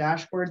buttons on the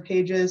dashboard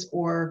pages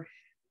or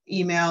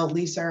email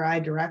Lisa or I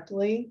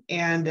directly.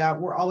 And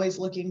we're always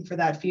looking for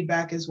that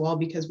feedback as well,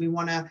 because we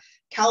want to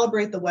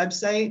calibrate the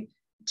website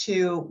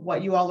to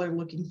what you all are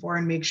looking for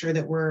and make sure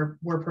that we're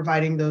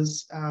providing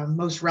those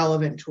most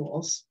relevant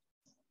tools.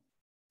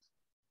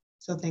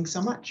 So thanks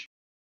so much.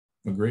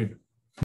 Agreed.